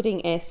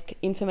marketing-esque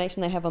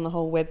information they have on the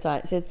whole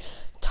website. It says,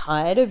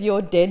 tired of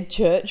your dead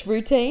church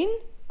routine?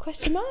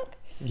 Question mark.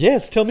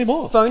 Yes, tell me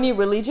more. Phony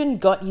religion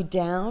got you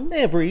down?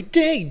 Every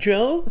day,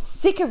 Joe.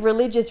 Sick of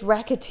religious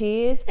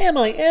racketeers? Am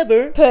I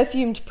ever?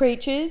 Perfumed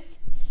preachers?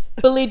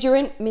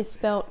 Belligerent,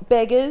 misspelt,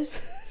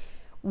 beggars?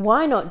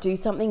 Why not do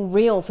something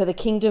real for the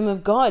kingdom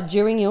of God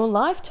during your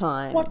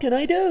lifetime? What can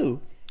I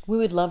do? We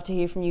would love to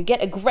hear from you.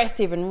 Get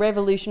aggressive and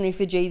revolutionary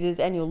for Jesus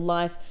and your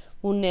life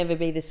will never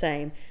be the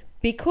same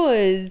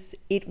because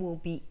it will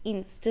be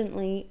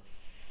instantly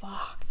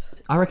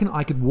fucked. I reckon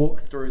I could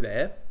walk through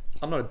there.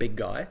 I'm not a big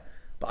guy,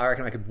 but I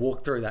reckon I could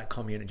walk through that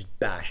commune and just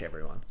bash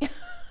everyone.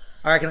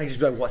 I reckon I could just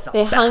be like, what's up?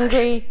 They're bash,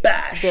 hungry.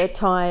 Bash. They're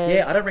tired.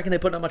 Yeah, I don't reckon they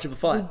put up much of a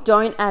fight. We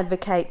don't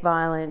advocate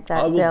violence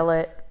at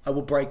Zealot. I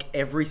will break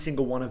every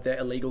single one of their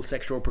illegal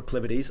sexual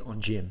proclivities on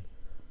Jim.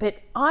 But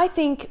I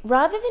think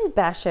rather than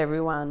bash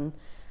everyone...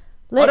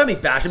 I don't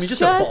mean bash, I mean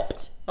just a bop.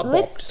 A bop.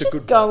 Let's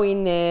just go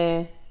in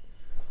there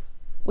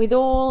with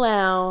all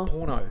our...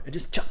 porno. And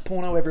just chuck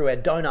porno everywhere.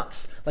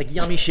 Donuts. Like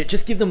yummy shit.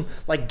 Just give them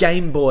like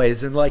Game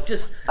Boys and like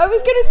just... I was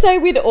going to say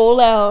with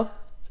all our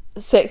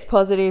sex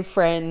positive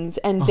friends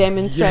and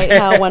demonstrate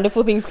how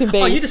wonderful things can be.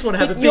 Oh, you just want to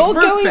have a big you're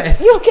root going,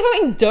 fest. You're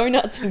going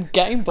donuts and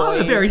Game Boys.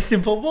 I'm a very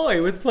simple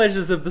boy with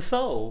pleasures of the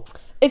soul.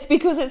 It's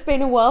because it's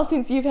been a while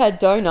since you've had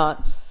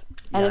donuts.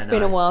 And Yeah, it's I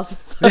been a know. while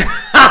since...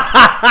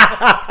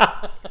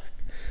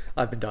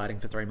 I've been dieting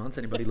for 3 months.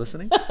 Anybody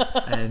listening?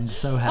 And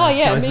so has Oh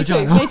yeah, Joe's me too,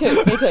 vagina. me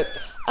too, me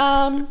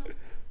too.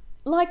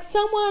 Like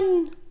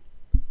someone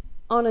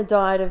on a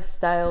diet of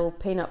stale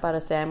peanut butter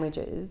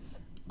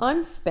sandwiches,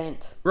 I'm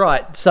spent.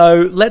 Right.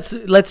 So let's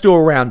do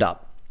a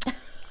roundup.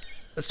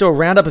 Let's do a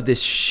roundup of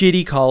this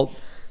shitty cult.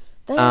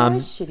 They are a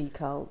shitty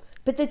cult,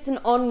 but it's an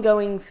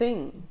ongoing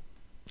thing.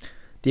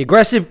 The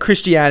Aggressive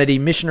Christianity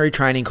Missionary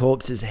Training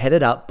Corps is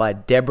headed up by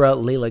Deborah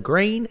Leela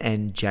Green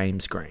and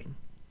James Green.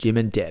 Jim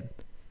and Deb.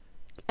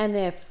 And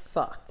they're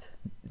fucked.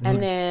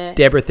 And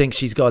Deborah thinks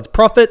she's God's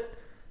prophet.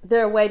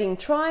 they're awaiting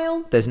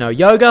trial. There's no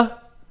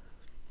yoga.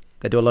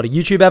 They do a lot of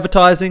YouTube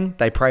advertising.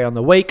 They pray on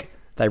the week.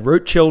 They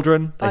root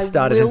children. They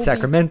started in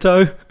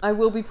Sacramento. I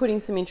will be putting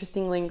some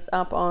interesting links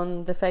up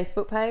on the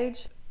Facebook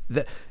page.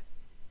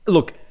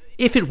 Look,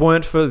 if it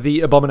weren't for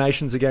the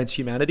abominations against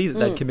humanity that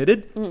they'd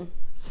committed,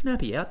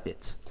 snappy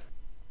outfits.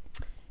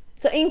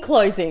 So in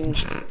closing,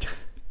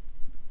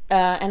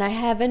 and I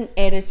haven't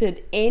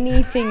edited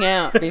anything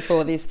out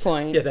before this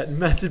point. Yeah, that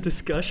massive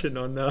discussion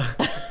on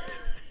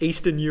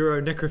Eastern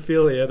Euro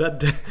necrophilia, that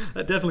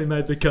definitely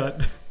made the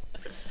cut.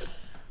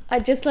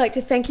 I'd just like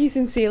to thank you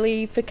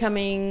sincerely for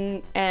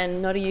coming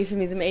and, not a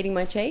euphemism, eating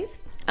my cheese.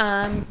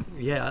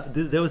 Yeah,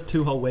 there was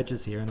 2 whole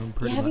wedges here, and I'm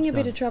pretty You're having much a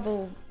bit done. of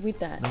trouble with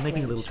that. I'm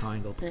making a wedge. little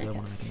triangle because I Okay.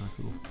 want to make a nice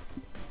little...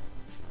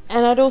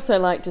 And I'd also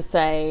like to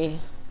say,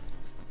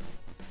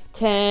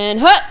 10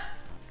 hut,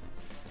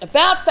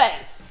 about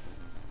face,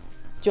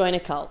 join a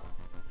cult.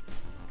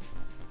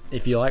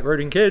 If you like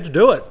rooting kids,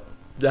 do it.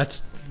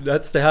 That's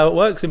how it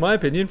works, in my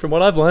opinion. From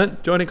what I've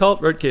learnt, join a cult,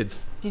 root kids.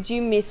 Did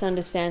you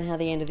misunderstand how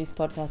the end of this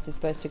podcast is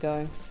supposed to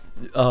go?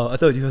 Oh, I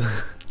thought you were...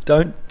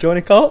 Don't join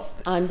a cult?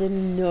 Under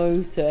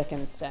no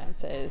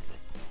circumstances.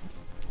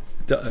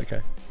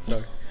 Okay,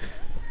 sorry.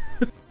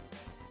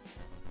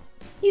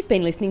 You've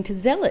been listening to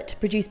Zealot,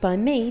 produced by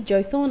me,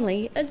 Joe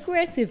Thornely,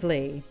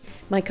 aggressively.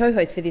 My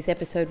co-host for this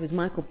episode was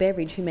Michael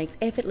Beveridge, who makes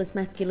effortless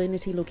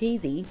masculinity look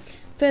easy.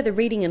 Further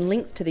reading and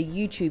links to the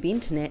YouTube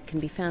internet can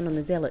be found on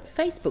the Zealot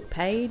Facebook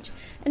page,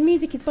 and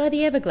music is by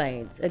the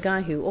Everglades, a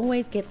guy who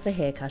always gets the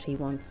haircut he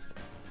wants.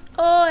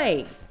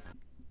 Oi!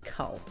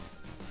 Cults.